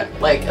final for it.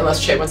 Like,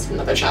 unless Che wants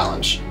another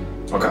challenge.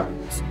 Okay.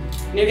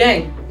 New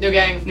gang. New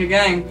gang. New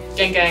gang.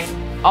 Gang,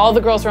 gang. All the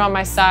girls are on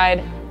my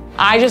side.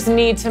 I just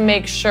need to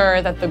make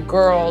sure that the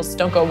girls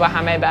don't go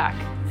behind my back.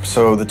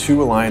 So the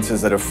two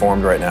alliances that have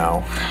formed right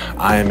now,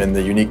 I am in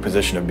the unique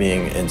position of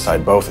being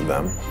inside both of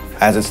them.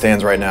 As it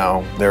stands right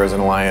now, there is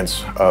an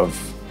alliance of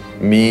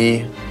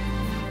me,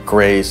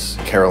 Grace,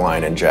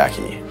 Caroline, and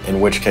Jackie, in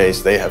which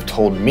case they have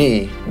told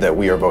me that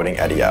we are voting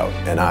Eddie out.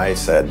 And I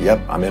said, yep,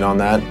 I'm in on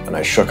that, and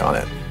I shook on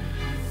it.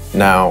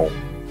 Now,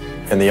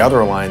 in the other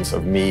alliance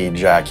of me,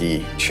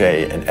 Jackie,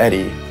 Che, and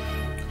Eddie,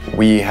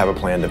 we have a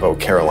plan to vote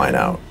Caroline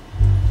out.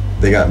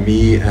 They got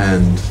me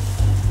and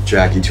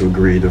Jackie to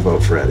agree to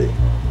vote for Eddie,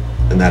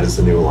 and that is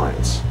the new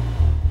alliance.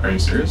 Are you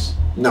serious?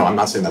 No, I'm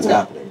not saying that's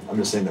happening. I'm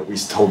just saying that we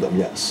told them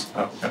yes.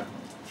 Oh, okay.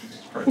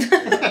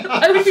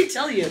 Why would we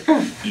tell you?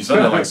 You said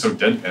that like so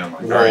deadpan,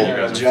 like, all right, you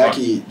guys are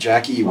fun.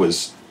 Jackie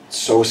was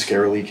so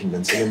scarily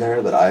convincing in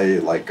there that I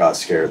like got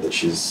scared that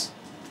she's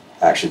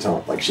actually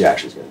telling, like she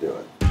actually is gonna do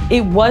it.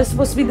 It was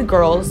supposed to be the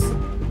girls,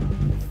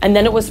 and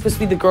then it was supposed to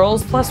be the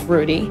girls plus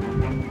Rudy.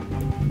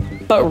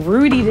 But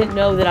Rudy didn't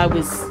know that I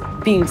was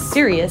being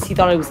serious. He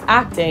thought I was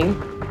acting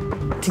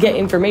to get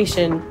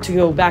information to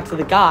go back to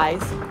the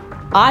guys.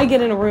 I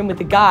get in a room with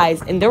the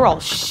guys and they're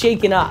all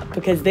shaken up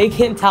because they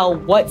can't tell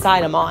what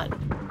side I'm on.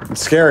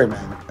 It's scary,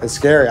 man. It's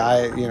scary.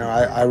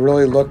 I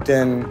really looked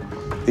in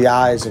the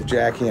eyes of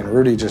Jackie and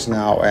Rudy just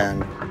now,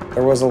 and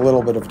there was a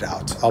little bit of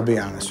doubt. I'll be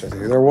honest with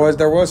you. There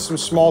was some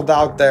small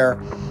doubt there,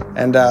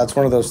 and it's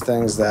one of those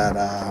things that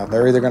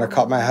they're either going to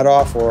cut my head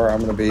off or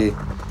I'm going to be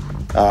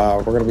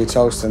we're going to be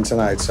toasting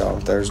tonight. So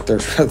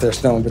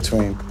there's no in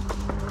between.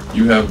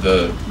 You have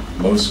the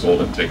most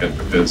golden ticket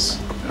because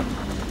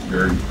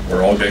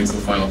we're all getting to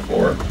the Final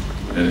Four,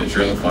 and if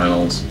you're in the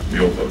finals, we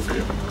will vote for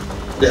you.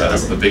 Yeah,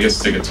 That's the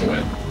biggest ticket to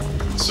win.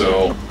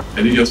 So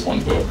Eddie gets 1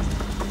 vote.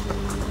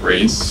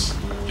 Grace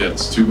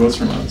gets 2 votes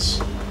from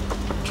us.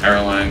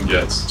 Caroline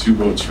gets 2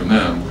 votes from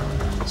them.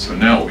 So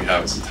now what we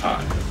have is a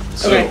tie.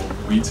 So Okay.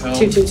 we tell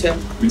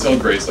 2-2-2. We tell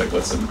Grace, like,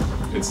 listen,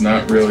 it's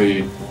not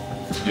really,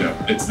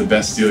 it's the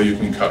best deal you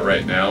can cut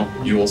right now.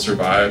 You will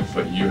survive,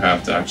 but you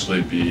have to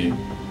actually be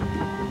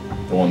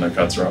the one that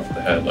cuts her off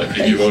the head. Like,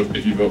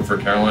 if you vote for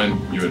Caroline,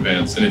 you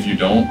advance, and if you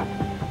don't,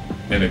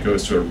 and it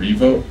goes to a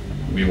revote,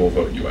 we will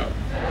vote you out.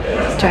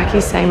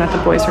 Jackie's saying that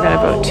the boys are going to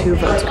vote 2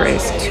 votes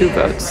Grace, 2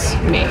 votes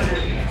me.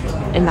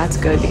 And that's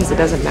good because it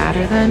doesn't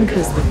matter then,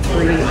 because the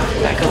 3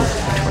 that go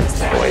towards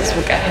the boys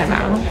will get him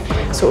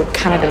out. So it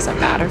kind of doesn't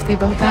matter if they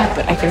vote that,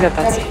 but I think that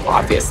that's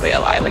obviously a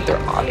lie. Like, they're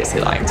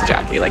obviously lying to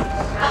Jackie. Like,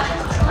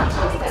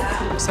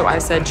 so I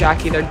said,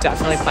 Jackie, they're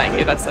definitely playing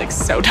you. That's like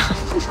so dumb.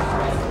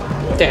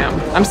 Damn,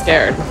 I'm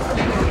scared.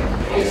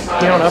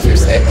 You don't know if you're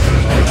safe.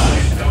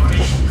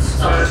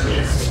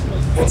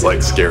 It's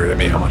like scary to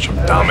me how much I'm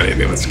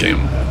dominating this game.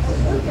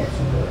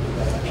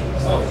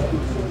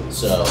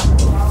 So.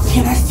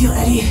 Can I steal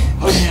Eddie?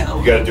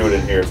 You gotta do it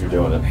in here if you're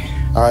doing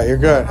it. All right, you're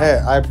good. Hey,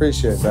 I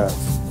appreciate that.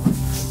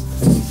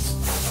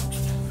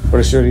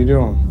 What are you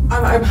doing?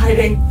 I'm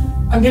hiding.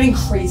 I'm getting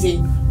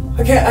crazy.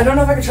 Okay, I don't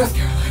know if I can trust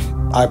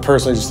Caroline. I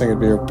personally just think it'd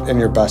be in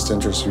your best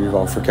interest if you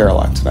vote for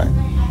Caroline tonight.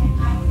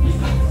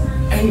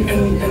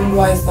 And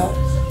why is that?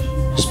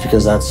 Just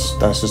because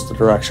that's just the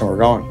direction we're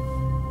going.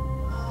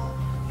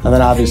 And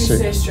then obviously.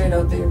 Can you say straight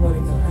out that you're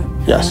voting though,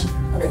 right? Yes.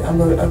 Okay, I'm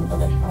voting.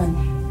 Okay, I'm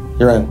in.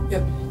 You're in.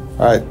 Yep.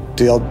 All right,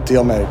 deal made.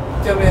 Deal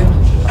made.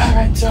 All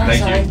right, sorry.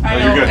 Thank you. I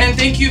No, know. you're good. And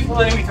thank you for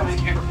letting me come in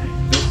here.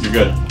 You're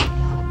good.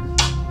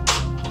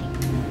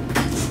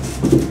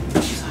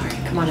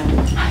 Come on in.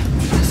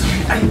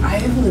 I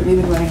haven't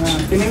really been running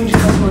around. They made me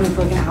just go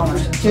for like an hour.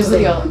 Here's the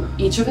deal.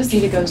 Each of us need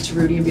to go to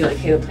Rudy and be like,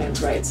 hey, the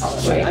plan's right,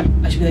 solid, right?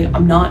 I should be like,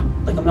 I'm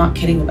not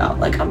kidding about,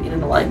 like, I'm in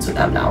an alliance with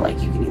them now.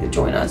 Like, you can either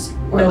join us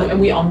or No, like. and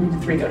we all need the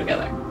 3 go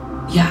together.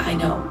 Yeah, I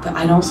know, but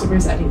I don't. So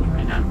where's Eddie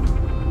right now?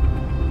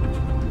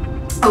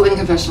 Oh, in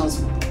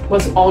confessionals.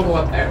 Let's all go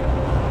up there.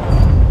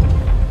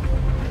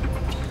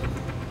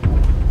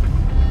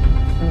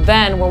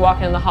 Then we're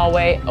walking in the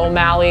hallway.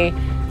 O'Malley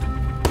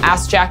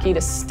asks Jackie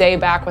to stay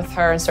back with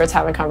her and starts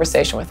having a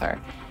conversation with her.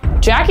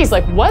 Jackie's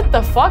like, what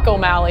the fuck,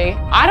 O'Malley?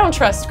 I don't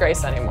trust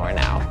Grace anymore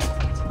now.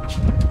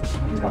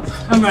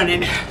 I'm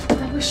running.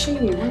 That was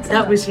shady. What's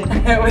That was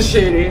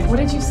shady. What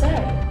did you say?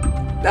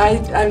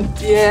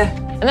 Yeah.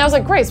 And I was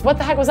like, Grace, what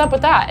the heck was up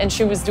with that? And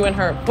she was doing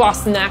her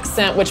Boston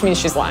accent, which means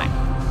she's lying.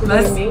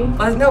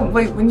 No,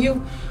 wait, when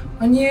you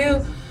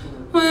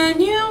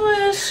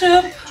wish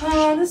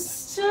upon a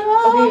star.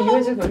 Okay, you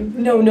guys are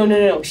going. No.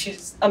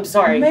 I'm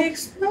sorry.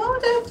 Makes no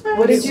difference.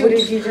 What did you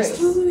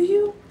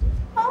do?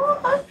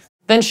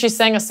 Then she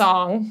sang a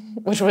song,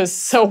 which was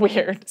so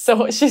weird.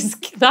 So she's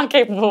not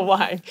capable of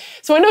lying.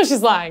 So I know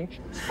she's lying.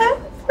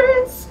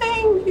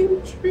 Everything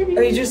you dream.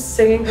 Are you just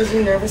singing because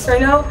you're nervous right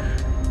now?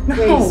 No.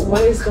 Grace,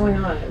 what is going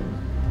on?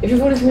 If you're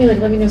voting for me, like,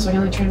 let me know so I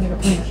can like try to make a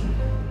plan.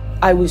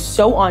 I was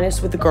so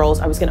honest with the girls.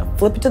 I was gonna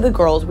flip it to the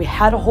girls. We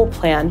had a whole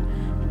plan.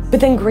 But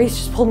then Grace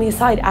just pulled me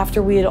aside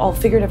after we had all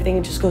figured everything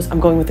and just goes,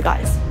 I'm going with the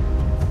guys.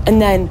 And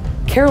then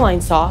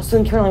Caroline saw, so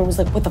then Caroline was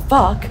like, what the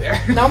fuck?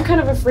 Now I'm kind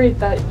of afraid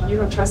that you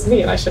don't trust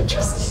me and I shouldn't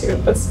trust you.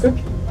 That's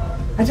spooky.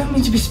 I don't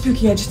mean to be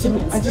spooky, I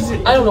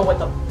don't know what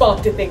the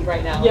fuck to think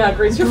right now. Yeah,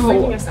 Grace, you're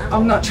freaking us out.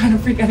 I'm not trying to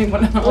freak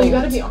anyone out. Well, you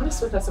gotta be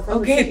honest with us if we're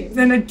Okay,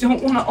 then I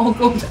don't want to all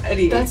go to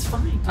Eddie. That's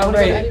fine. All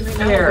Eddie right, right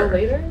now fair. or go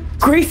later?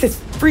 Grace is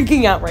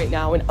freaking out right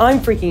now, and I'm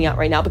freaking out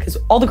right now because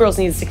all the girls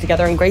need to stick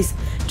together, and Grace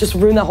just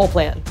ruined that whole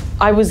plan.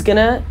 I was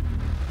gonna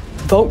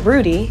vote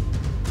Rudy,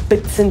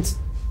 but since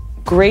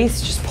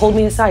Grace just pulled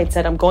me aside and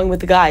said, I'm going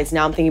with the guys,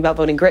 now I'm thinking about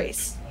voting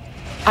Grace.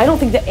 I don't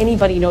think that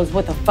anybody knows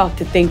what the fuck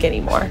to think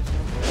anymore.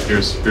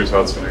 Here's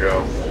how it's gonna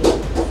go. You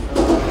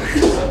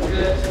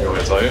want me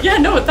to tell you? Yeah,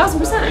 no,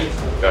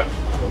 1000%. Okay.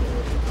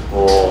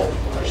 Well,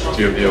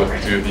 do you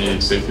have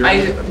the safety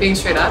room? Being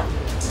straight up,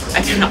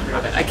 I do not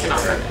have it. I cannot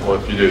have it. Well,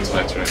 if you do,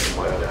 tonight's your next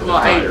plan.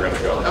 Well, you're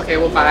gonna go. Okay,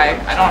 well, bye.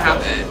 I don't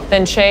have it.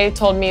 Then Shay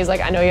told me, he's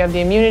like, I know you have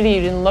the immunity.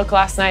 You didn't look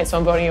last night, so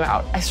I'm voting you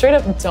out. I straight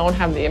up don't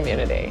have the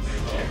immunity.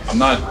 I'm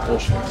not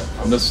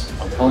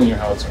bullshitting. I'm telling you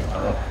how it's gonna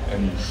go.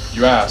 And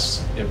you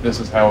asked if this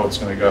is how it's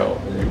gonna go,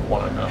 and you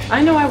want to know.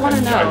 I know I want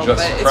to And know,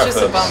 but it's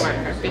just a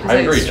bummer because I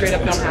agree. straight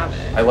up don't have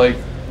it. I like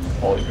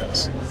all you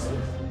guys.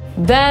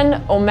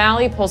 Then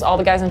O'Malley pulls all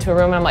the guys into a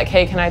room and I'm like,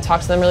 hey, can I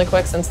talk to them really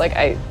quick since like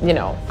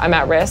I'm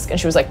at risk? And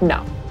she was like,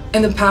 no.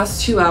 In the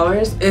past 2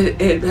 hours,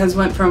 it has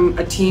went from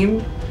a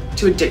team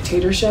to a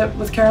dictatorship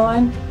with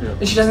Caroline. Yeah.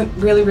 And she doesn't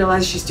really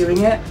realize she's doing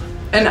it.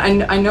 And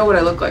I know what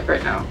I look like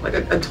right now, like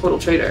a total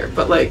traitor,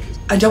 but like,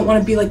 I don't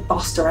want to be like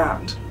bossed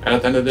around. And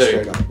at the end of the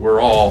day, we're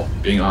all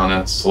being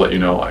honest to let you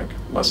know, like,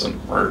 listen,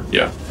 we're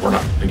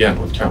not, again,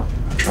 with Caroline,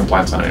 I'm not trying to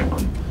blindside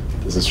anyone.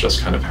 This is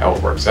just kind of how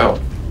it works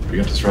out. We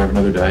have to survive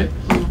another day.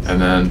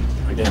 And then,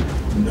 again,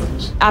 who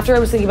knows? After I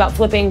was thinking about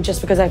flipping, just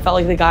because I felt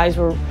like the guys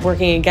were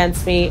working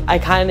against me,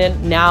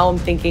 now I'm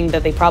thinking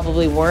that they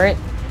probably weren't,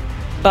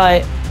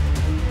 but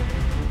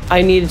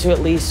I needed to at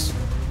least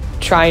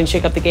try and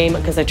shake up the game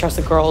because I trust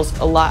the girls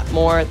a lot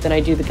more than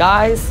I do the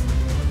guys.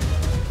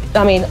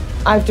 I mean,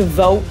 I have to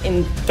vote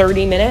in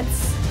 30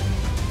 minutes,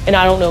 and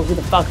I don't know who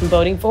the fuck I'm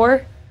voting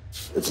for.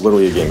 It's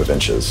literally a game of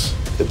inches.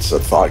 It's a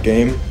thought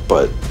game,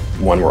 but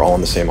when we're all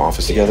in the same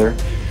office together,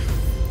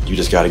 you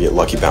just gotta get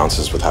lucky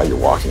bounces with how you're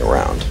walking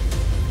around.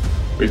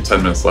 We have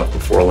 10 minutes left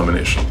before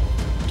elimination.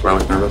 Do I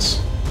look nervous?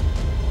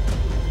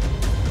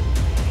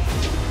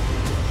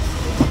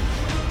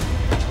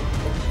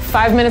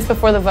 Five minutes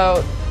before the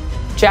vote,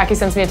 Jackie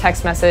sends me a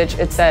text message.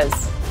 It says,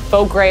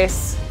 vote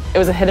Grace. It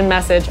was a hidden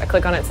message. I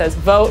click on it, it says,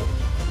 vote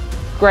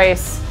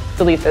Grace,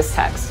 delete this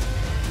text.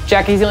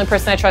 Jackie's the only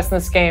person I trust in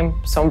this game,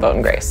 so I'm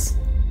voting Grace.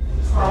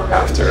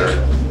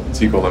 After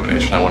equal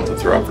elimination, I wanted to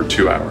throw up for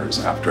 2 hours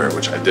after,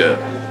 which I did.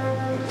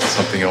 It's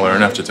something you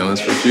learn after doing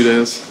this for a few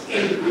days.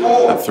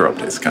 That throw up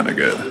tastes kind of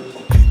good.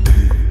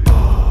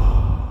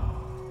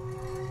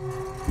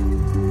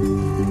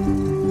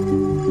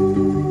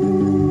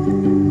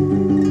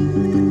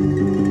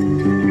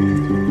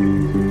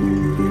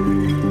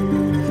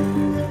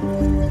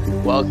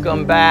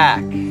 Welcome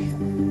back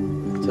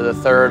to the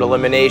third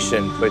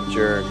elimination. Put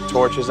your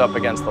torches up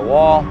against the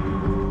wall.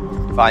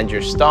 Find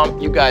your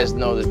stump. You guys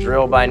know the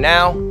drill by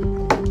now.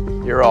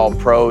 You're all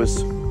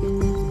pros.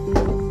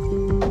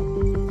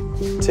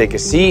 Take a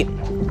seat.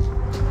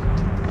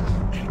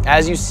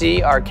 As you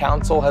see, our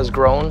council has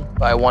grown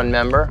by one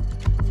member.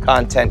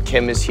 Content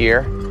Kim is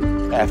here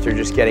after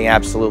just getting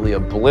absolutely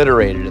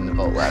obliterated in the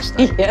vote last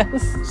night.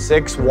 Yes.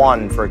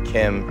 6-1 for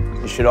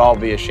Kim. You should all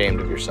be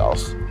ashamed of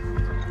yourselves.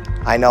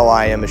 I know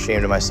I am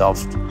ashamed of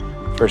myself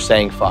for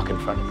saying fuck in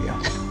front of you.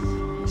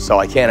 So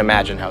I can't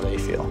imagine how they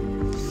feel.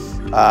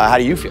 How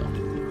do you feel?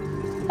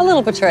 A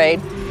little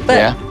betrayed,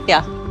 but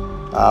yeah.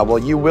 Well,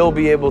 you will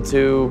be able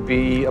to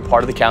be a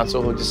part of the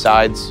council who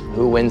decides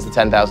who wins the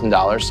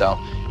 $10,000. So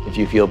if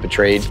you feel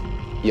betrayed,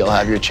 you'll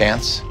have your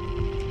chance.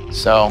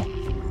 So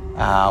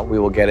we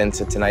will get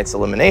into tonight's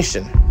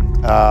elimination.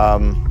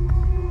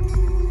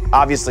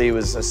 Obviously, it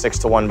was a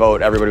 6-1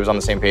 vote. Everybody was on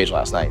the same page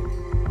last night.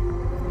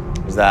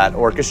 Was that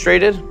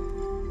orchestrated?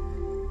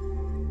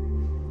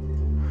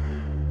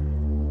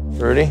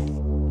 Rudy?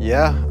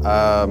 Yeah.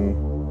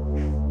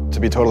 To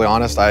be totally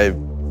honest, I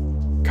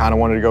kind of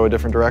wanted to go a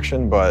different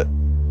direction, but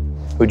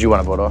Who'd you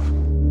want to vote off?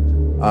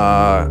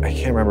 I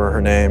can't remember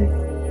her name.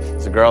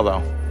 It's a girl,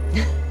 though.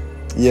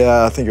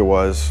 Yeah, I think it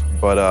was.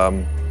 But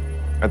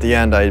at the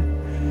end, I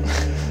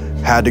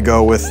had to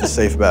go with the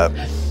safe bet.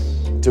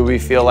 Do we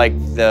feel like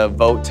the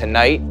vote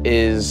tonight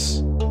is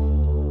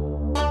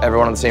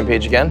everyone on the same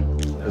page again?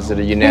 Is it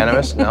a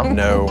unanimous? No?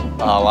 No.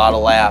 A lot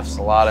of laughs,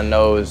 a lot of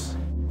no's.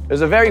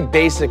 There's a very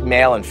basic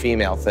male and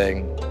female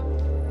thing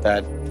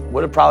that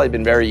would have probably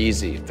been very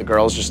easy. If the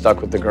girls just stuck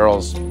with the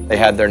girls, they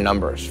had their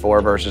numbers, 4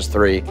 versus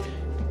 3.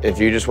 If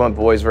you just went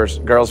girls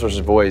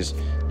versus boys,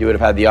 you would have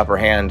had the upper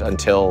hand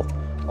until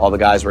all the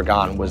guys were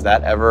gone. Was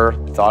that ever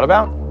thought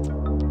about?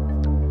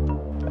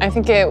 I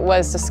think it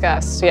was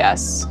discussed,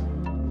 yes.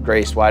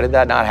 Grace, why did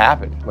that not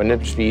happen? Wouldn't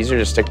it just be easier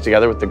to stick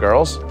together with the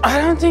girls?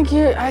 I think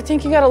you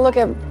gotta look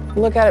at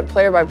it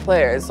player by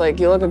player. It's like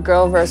you look at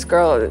girl versus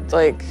girl. It's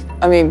like,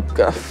 I mean,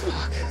 fuck,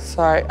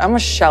 sorry, I'm a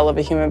shell of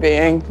a human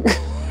being.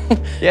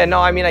 Yeah, no,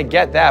 I mean, I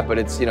get that, but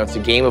it's, it's a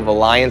game of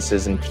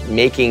alliances, and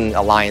making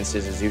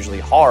alliances is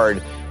usually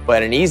hard,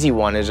 but an easy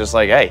one is just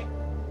like, hey,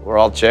 we're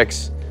all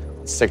chicks,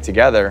 let's stick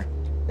together.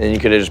 And you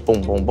could have just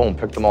boom, boom, boom,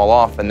 picked them all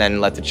off and then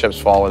let the chips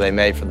fall where they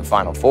may for the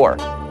final 4.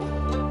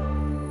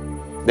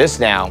 This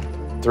now,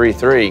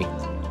 3-3,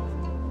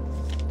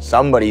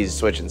 somebody's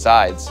switching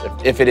sides,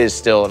 if it is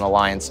still an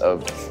alliance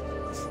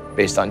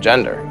based on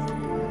gender.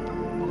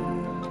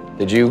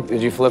 Did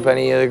you flip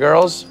any of the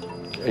girls?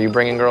 Are you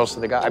bringing girls to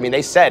the guy? I mean,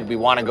 they said we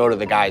want to go to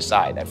the guy's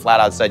side. They flat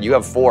out said you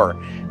have 4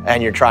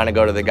 and you're trying to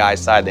go to the guy's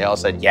side. They all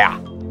said, yeah.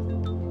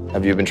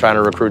 Have you been trying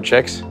to recruit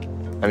chicks?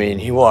 I mean,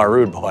 you are a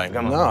rude boy,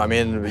 come on. No, I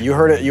mean, you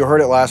heard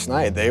it last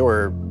night. They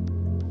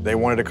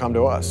wanted to come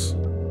to us.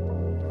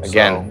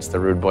 Again, So, it's the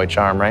rude boy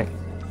charm, right?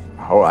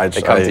 oh,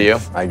 They come to you?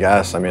 I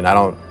guess. I mean, I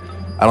don't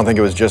think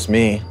it was just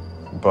me,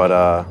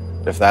 but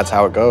if that's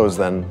how it goes,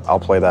 then I'll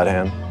play that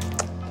hand.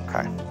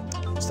 Okay.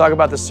 Let's talk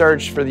about the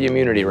search for the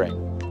immunity ring.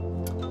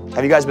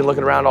 Have you guys been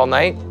looking around all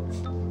night?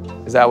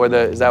 Is that where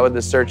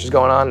the search is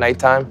going on,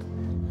 nighttime?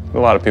 A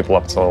lot of people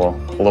up till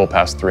a little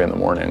past 3 in the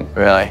morning.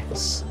 Really?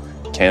 Just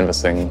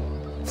canvassing,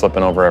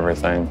 flipping over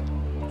everything.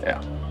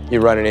 Yeah. You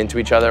running into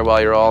each other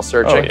while you're all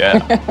searching?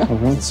 Oh,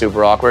 yeah.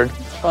 Super awkward?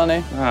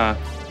 Funny. I'd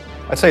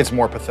say it's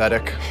more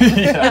pathetic.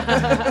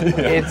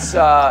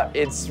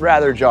 It's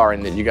rather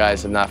jarring that you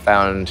guys have not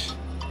found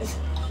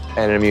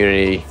an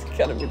immunity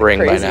ring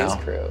by now.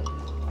 Crew.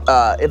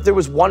 If there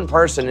was one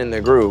person in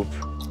the group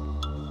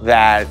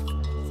that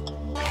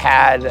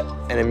had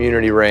an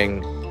immunity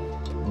ring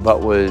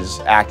but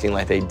was acting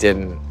like they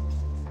didn't,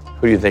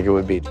 who do you think it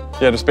would be?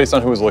 Yeah, just based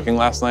on who was looking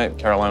last night,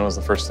 Caroline was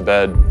the first to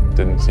bed.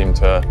 Didn't seem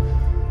to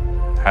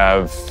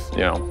have,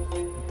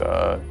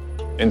 the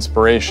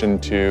inspiration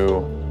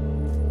to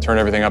turn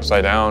everything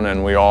upside down,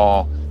 and we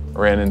all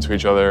ran into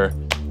each other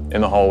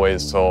in the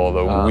hallways till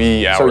the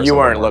wee hours. So you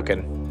weren't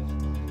looking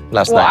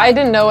last night? Well, I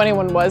didn't know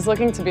anyone was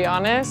looking, to be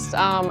honest.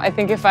 I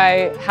think if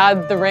I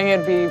had the ring,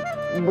 it'd be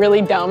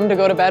really dumb to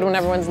go to bed when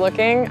everyone's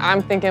looking.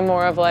 I'm thinking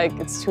more of like,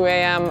 it's 2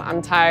 a.m.,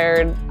 I'm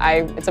tired,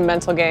 it's a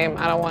mental game.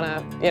 I don't want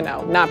to,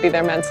 not be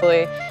there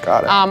mentally.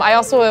 Got it. I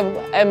also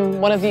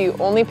am one of the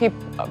only people,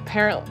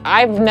 apparently,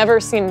 I've never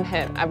seen a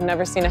hint. I've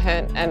never seen a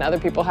hint, and other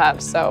people have,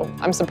 so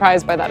I'm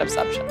surprised by that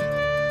exception.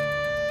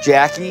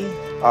 Jackie,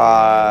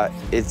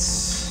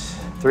 it's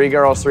 3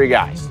 girls, 3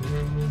 guys.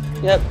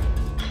 Yep.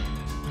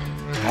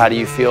 How do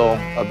you feel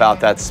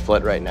about that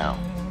split right now?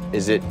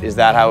 Is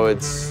that how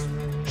it's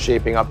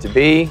shaping up to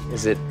be?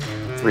 Is it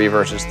 3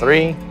 versus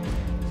 3?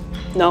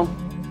 No.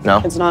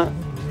 No? It's not.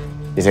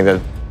 You think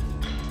that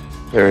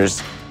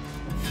there's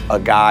a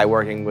guy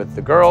working with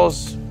the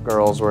girls, a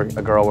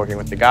girl working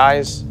with the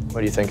guys? What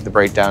do you think the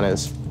breakdown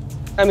is?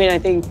 I mean, I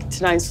think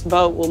tonight's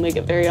vote will make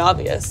it very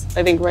obvious.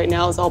 I think right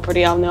now it's all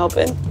pretty out in the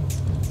open.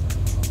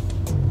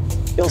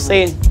 You'll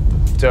see.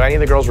 Do any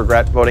of the girls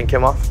regret voting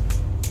Kim off?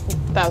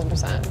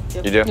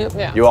 1000%. You do? Yep.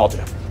 Yeah. You all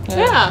do?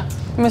 Yeah.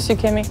 Miss you,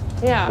 Kimmy.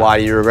 Yeah. Why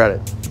do you regret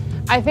it?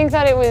 I think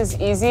that it was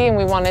easy and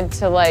we wanted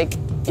to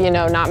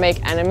not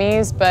make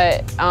enemies,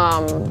 but I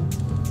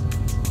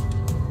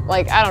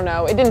don't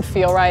know, it didn't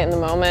feel right in the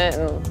moment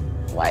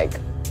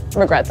and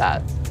regret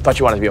that. Thought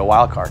you wanted to be a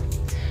wild card.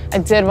 I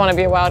did want to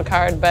be a wild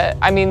card, but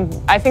I mean,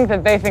 I think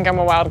that they think I'm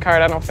a wild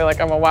card. I don't feel like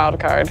I'm a wild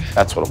card.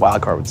 That's what a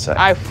wild card would say.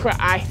 I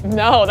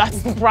know,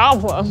 that's the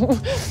problem.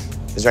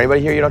 Is there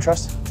anybody here you don't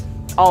trust?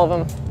 All of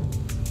them.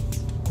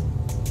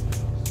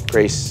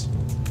 Grace,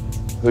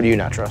 who do you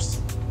not trust?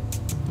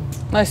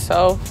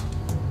 Myself.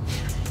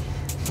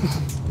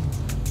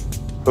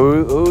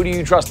 Who do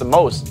you trust the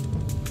most?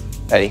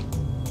 Eddie?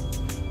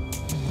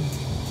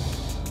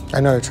 I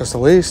know you trust the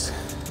least.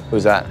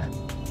 Who's that?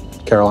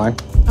 Caroline.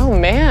 Oh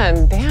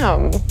man,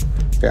 damn.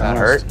 That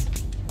hurt?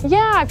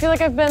 Yeah, I feel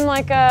like I've been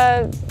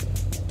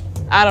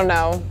I don't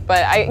know,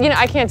 but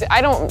I can't,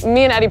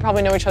 me and Eddie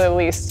probably know each other the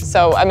least,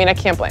 so I mean, I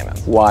can't blame him.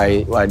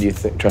 Why do you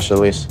trust her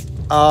the least?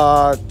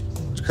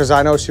 Because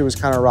I know she was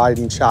kind of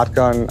riding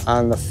shotgun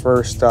on the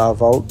first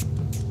vote,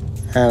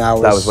 And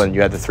That was when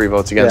you had the 3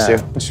 votes against you?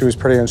 And she was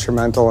pretty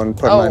instrumental in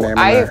putting my name in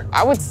there.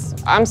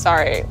 I'm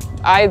sorry.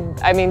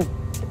 I mean,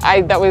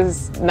 that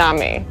was not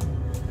me.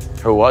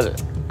 Who was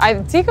it?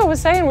 Tico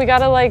was saying we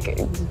gotta like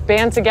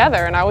band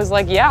together, and I was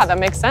like, yeah, that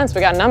makes sense.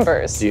 We got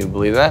numbers. Do you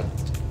believe that?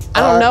 I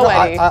don't know,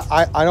 Eddie.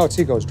 I know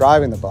Tico's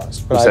driving the bus,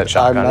 but You said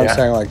shotgun, I'm yeah.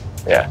 saying like,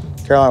 Yeah.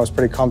 Caroline was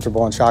pretty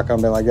comfortable in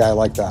shotgun, being like, yeah, I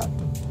like that.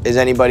 Is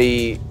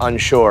anybody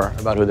unsure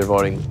about who they're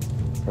voting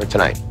for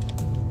tonight?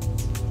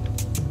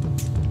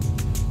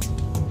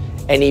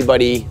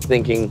 Anybody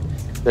thinking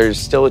there's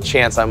still a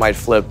chance I might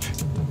flip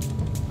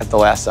at the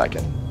last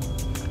second?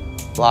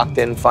 Locked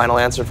in final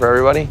answer for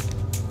everybody?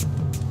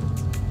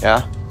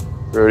 Yeah?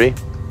 Rudy?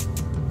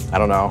 I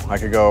don't know. I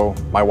could go,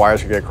 my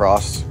wires could get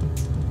crossed.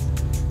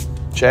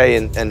 Jay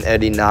and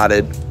Eddie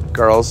nodded.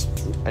 Girls,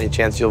 any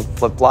chance you'll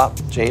flip-flop,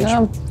 change?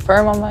 No, I'm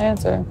firm on my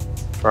answer.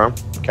 Firm?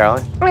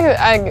 Caroline?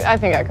 I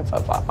think I could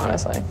flip-flop,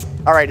 honestly.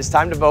 All right, it's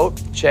time to vote.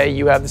 Che,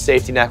 you have the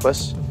safety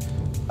necklace.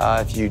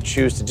 If you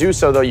choose to do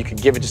so, though, you could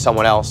give it to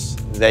someone else.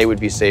 They would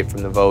be safe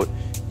from the vote.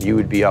 You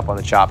would be up on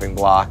the chopping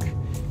block.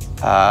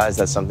 Is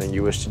that something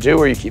you wish to do,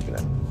 or are you keeping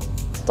it?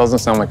 Doesn't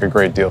sound like a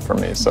great deal for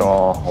me, so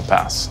I'll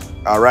pass.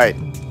 All right.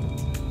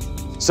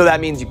 So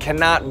that means you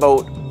cannot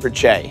vote for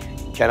Che.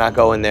 You cannot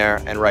go in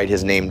there and write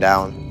his name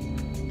down.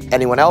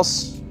 Anyone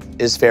else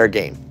is fair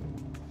game.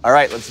 All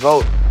right, let's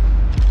vote.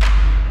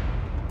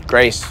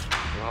 Grace,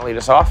 you want to lead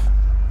us off?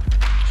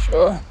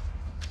 Sure.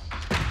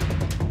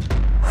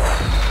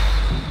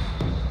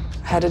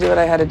 I had to do what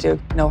I had to do.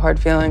 No hard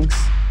feelings.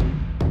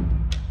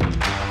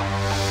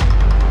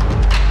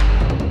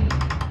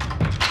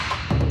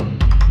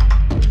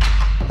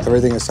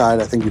 Everything aside,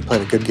 I think you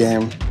played a good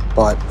game,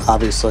 but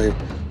obviously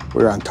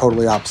we were on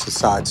totally opposite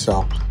sides,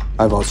 so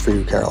my vote's for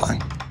you,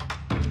 Caroline.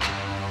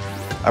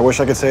 I wish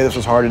I could say this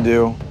was hard to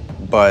do,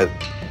 but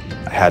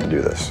I had to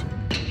do this.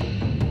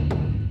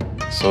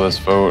 So this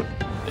vote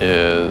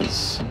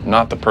is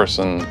not the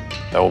person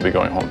that will be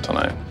going home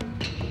tonight.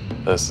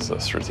 This is a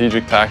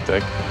strategic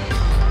tactic.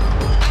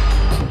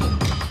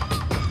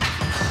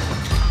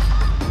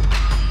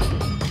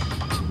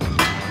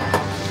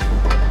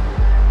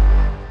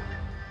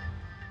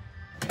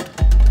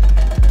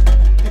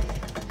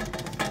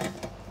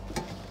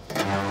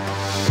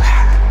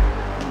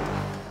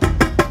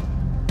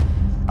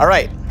 All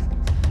right.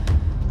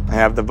 I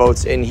have the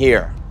votes in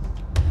here.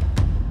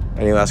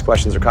 Any last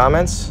questions or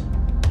comments?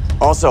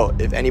 Also,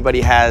 if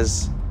anybody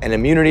has an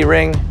immunity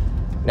ring,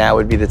 now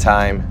would be the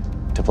time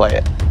to play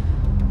it.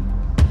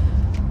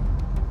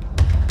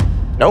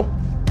 Nope?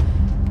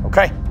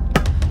 Okay.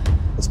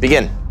 Let's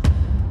begin.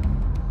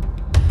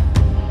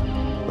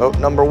 Vote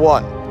number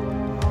 1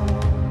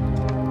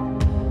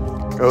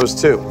 goes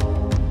to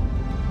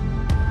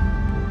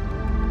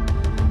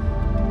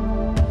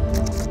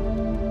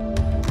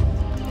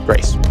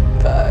Grace.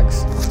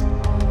 Facts.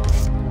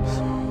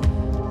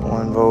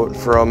 1 vote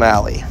for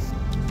O'Malley.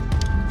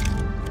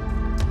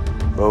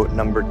 Vote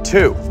number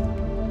 2.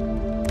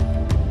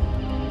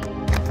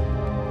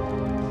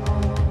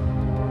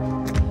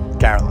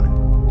 Caroline.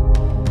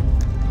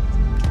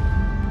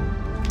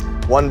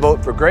 1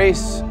 vote for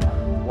Grace,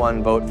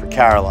 1 vote for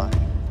Caroline.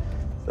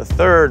 The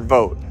 3rd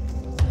vote.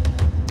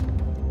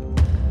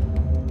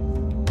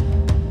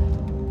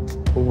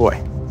 Oh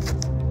boy.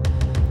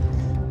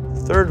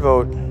 The 3rd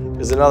vote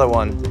is another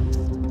one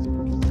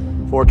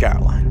for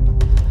Caroline.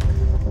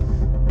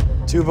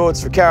 2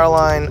 votes for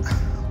Caroline,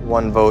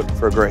 1 vote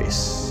for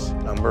Grace.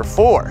 Number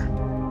 4.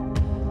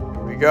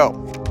 Here we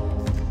go.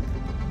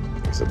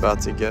 It's about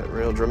to get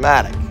real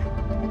dramatic.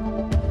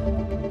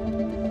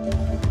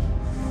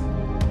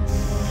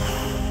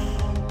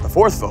 The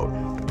 4th vote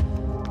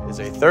is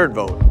a 3rd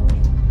vote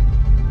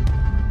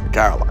for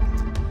Caroline.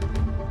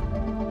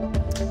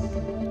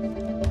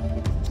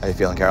 How you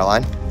feeling,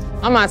 Caroline?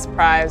 I'm not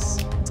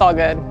surprised. It's all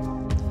good.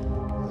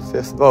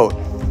 5th vote.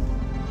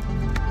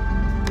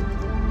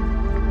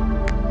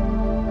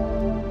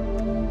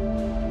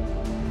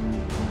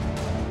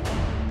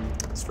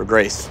 It's for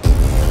Grace.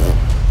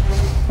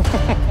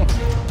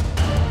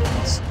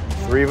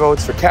 3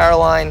 votes for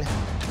Caroline,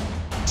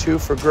 2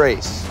 for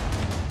Grace.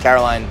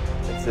 Caroline,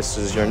 if this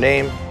is your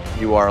name,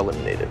 you are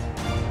eliminated.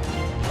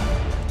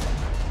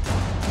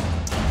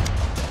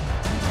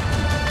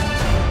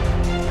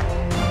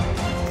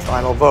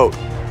 Final vote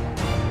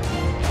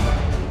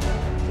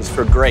is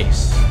for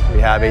Grace. We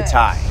have a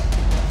tie.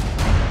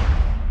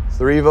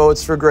 3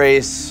 votes for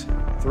Grace,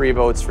 3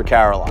 votes for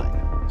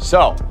Caroline.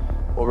 So,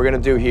 what we're gonna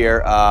do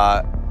here,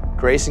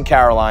 Grace and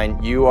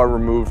Caroline, you are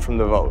removed from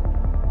the vote.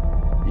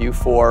 You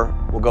 4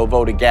 will go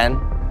vote again.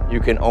 You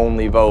can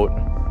only vote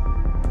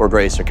for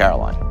Grace or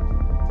Caroline.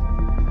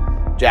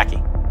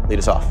 Jackie, lead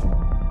us off.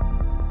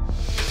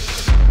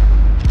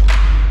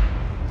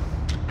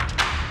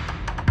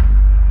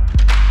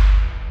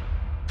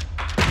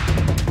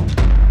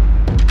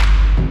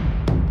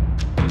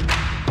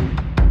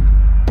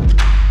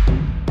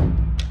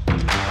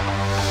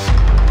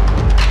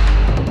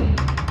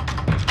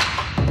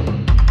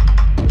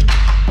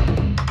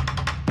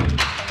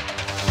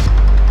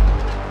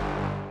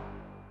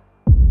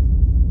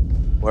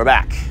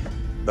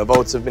 The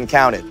votes have been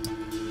counted.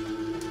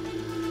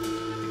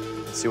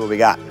 Let's see what we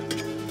got.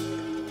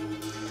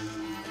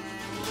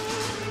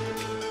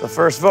 The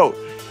first vote.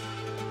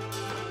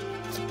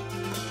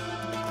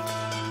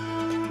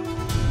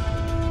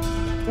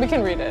 We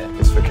can read it.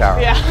 It's for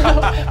Carol.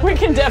 Yeah, we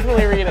can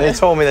definitely read it. They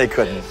told me they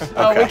couldn't. Okay.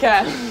 Oh, we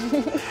can.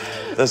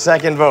 The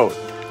second vote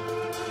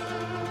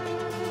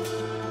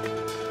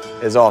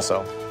is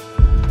also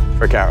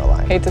for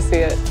Caroline. Hate to see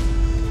it.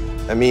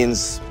 That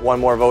means one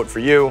more vote for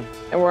you.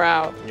 And we're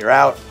out. You're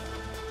out.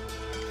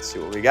 Let's see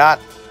what we got.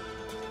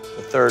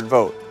 The third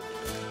vote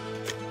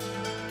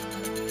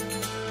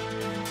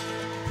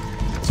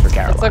is for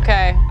Caroline. It's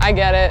okay. I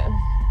get it.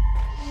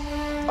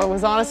 I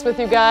was honest with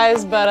you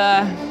guys, but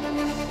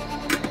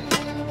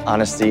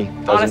honesty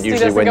doesn't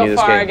usually win you this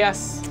far, game. I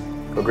guess.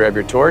 Go grab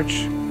your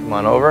torch. Come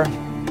on over.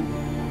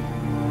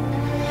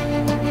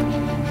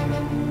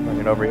 Bring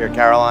it over here,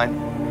 Caroline.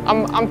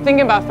 I'm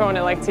thinking about throwing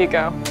it like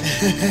Tico.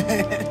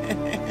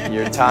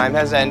 Your time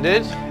has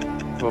ended.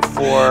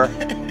 Before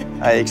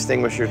I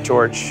extinguish your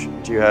torch,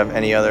 do you have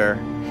any other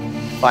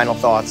final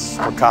thoughts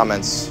or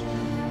comments?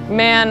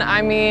 Man,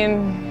 I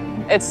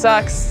mean, it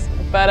sucks,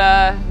 but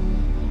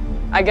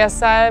I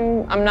guess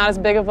I'm not as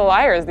big of a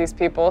liar as these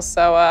people,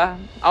 so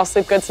I'll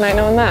sleep good tonight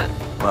knowing that.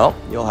 Well,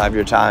 you'll have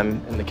your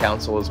time in the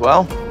council as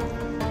well.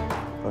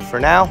 But for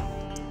now,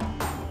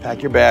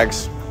 pack your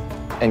bags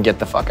and get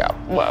the fuck out.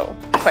 Whoa,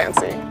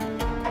 fancy.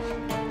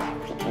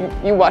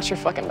 You watch your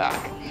fucking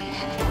back.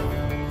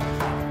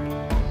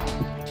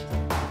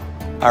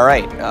 All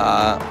right,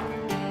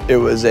 it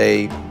was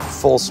a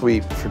full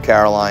sweep for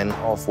Caroline,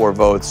 all 4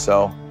 votes,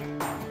 so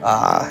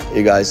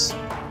you guys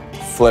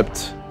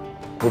flipped.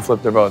 Who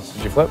flipped their votes?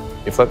 Did you flip?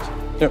 You flipped?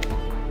 Yep.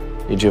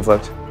 You two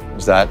flipped?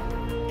 Was that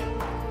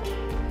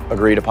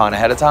agreed upon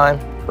ahead of time?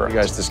 Correct. You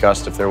guys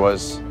discussed if there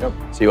was? Yep.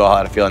 So you all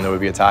had a feeling there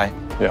would be a tie?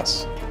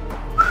 Yes.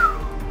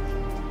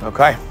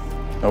 Okay.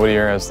 Nobody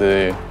here has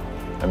the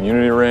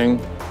immunity ring.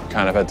 We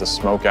kind of had to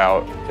smoke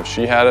out if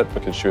she had it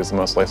because she was the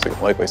most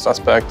likely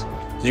suspect.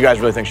 Did you guys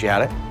really think she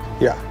had it?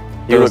 Yeah.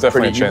 You looked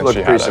pretty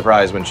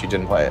surprised when she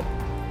didn't play it.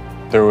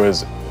 There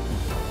was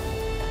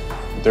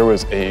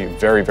a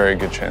very, very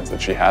good chance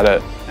that she had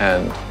it,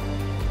 and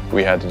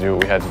we had to do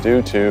what we had to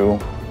do to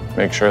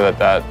make sure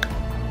that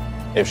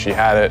if she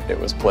had it, it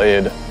was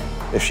played.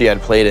 If she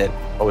had played it,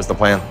 what was the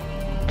plan?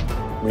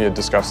 We had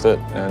discussed it,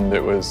 and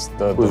it was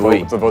the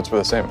votes were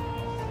the same.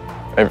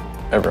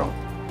 Everyone.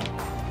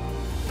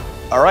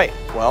 All right,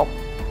 well,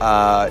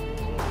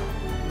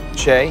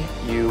 Che,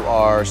 you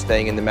are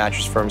staying in the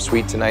Mattress Firm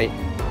suite tonight.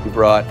 You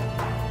brought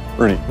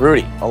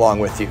Rudy along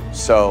with you.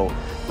 So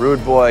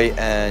Rude Boy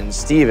and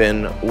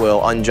Steven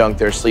will unjunk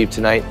their sleep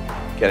tonight,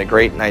 get a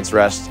great night's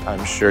rest.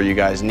 I'm sure you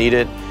guys need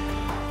it.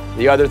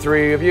 The other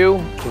 3 of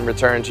you can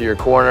return to your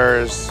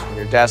corners,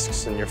 your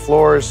desks, and your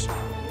floors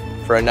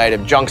for a night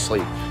of junk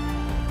sleep.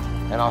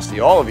 And I'll see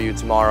all of you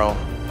tomorrow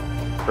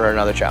for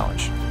another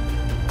challenge.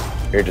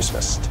 You're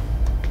dismissed.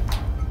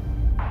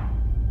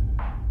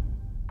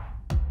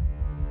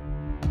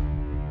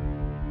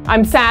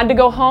 I'm sad to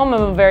go home.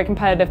 I'm a very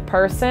competitive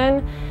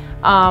person,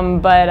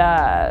 but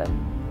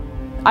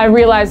I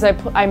realized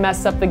I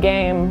messed up the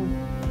game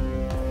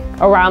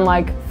around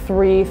like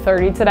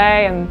 3:30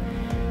 today, and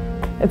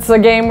it's a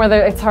game where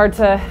it's hard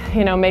to,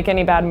 make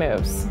any bad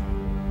moves.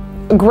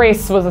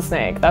 Grace was a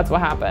snake, that's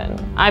what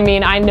happened. I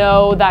mean, I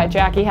know that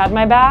Jackie had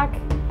my back,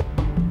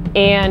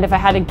 and if I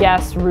had to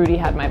guess, Rudy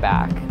had my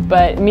back.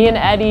 But me and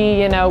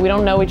Eddie, we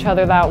don't know each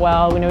other that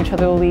well. We know each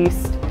other the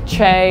least.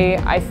 Che,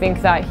 I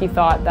think that he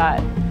thought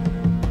that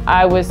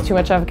I was too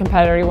much of a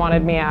competitor, he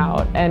wanted me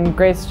out, and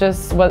Grace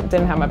just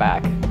didn't have my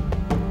back.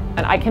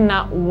 And I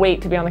cannot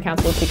wait to be on the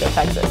council of Tico,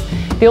 Texas.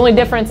 The only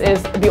difference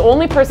is the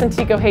only person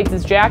Tico hates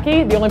is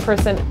Jackie, the only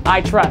person I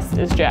trust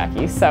is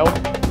Jackie, so.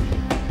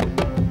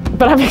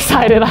 But I'm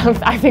excited,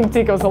 I think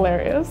Tico's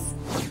hilarious.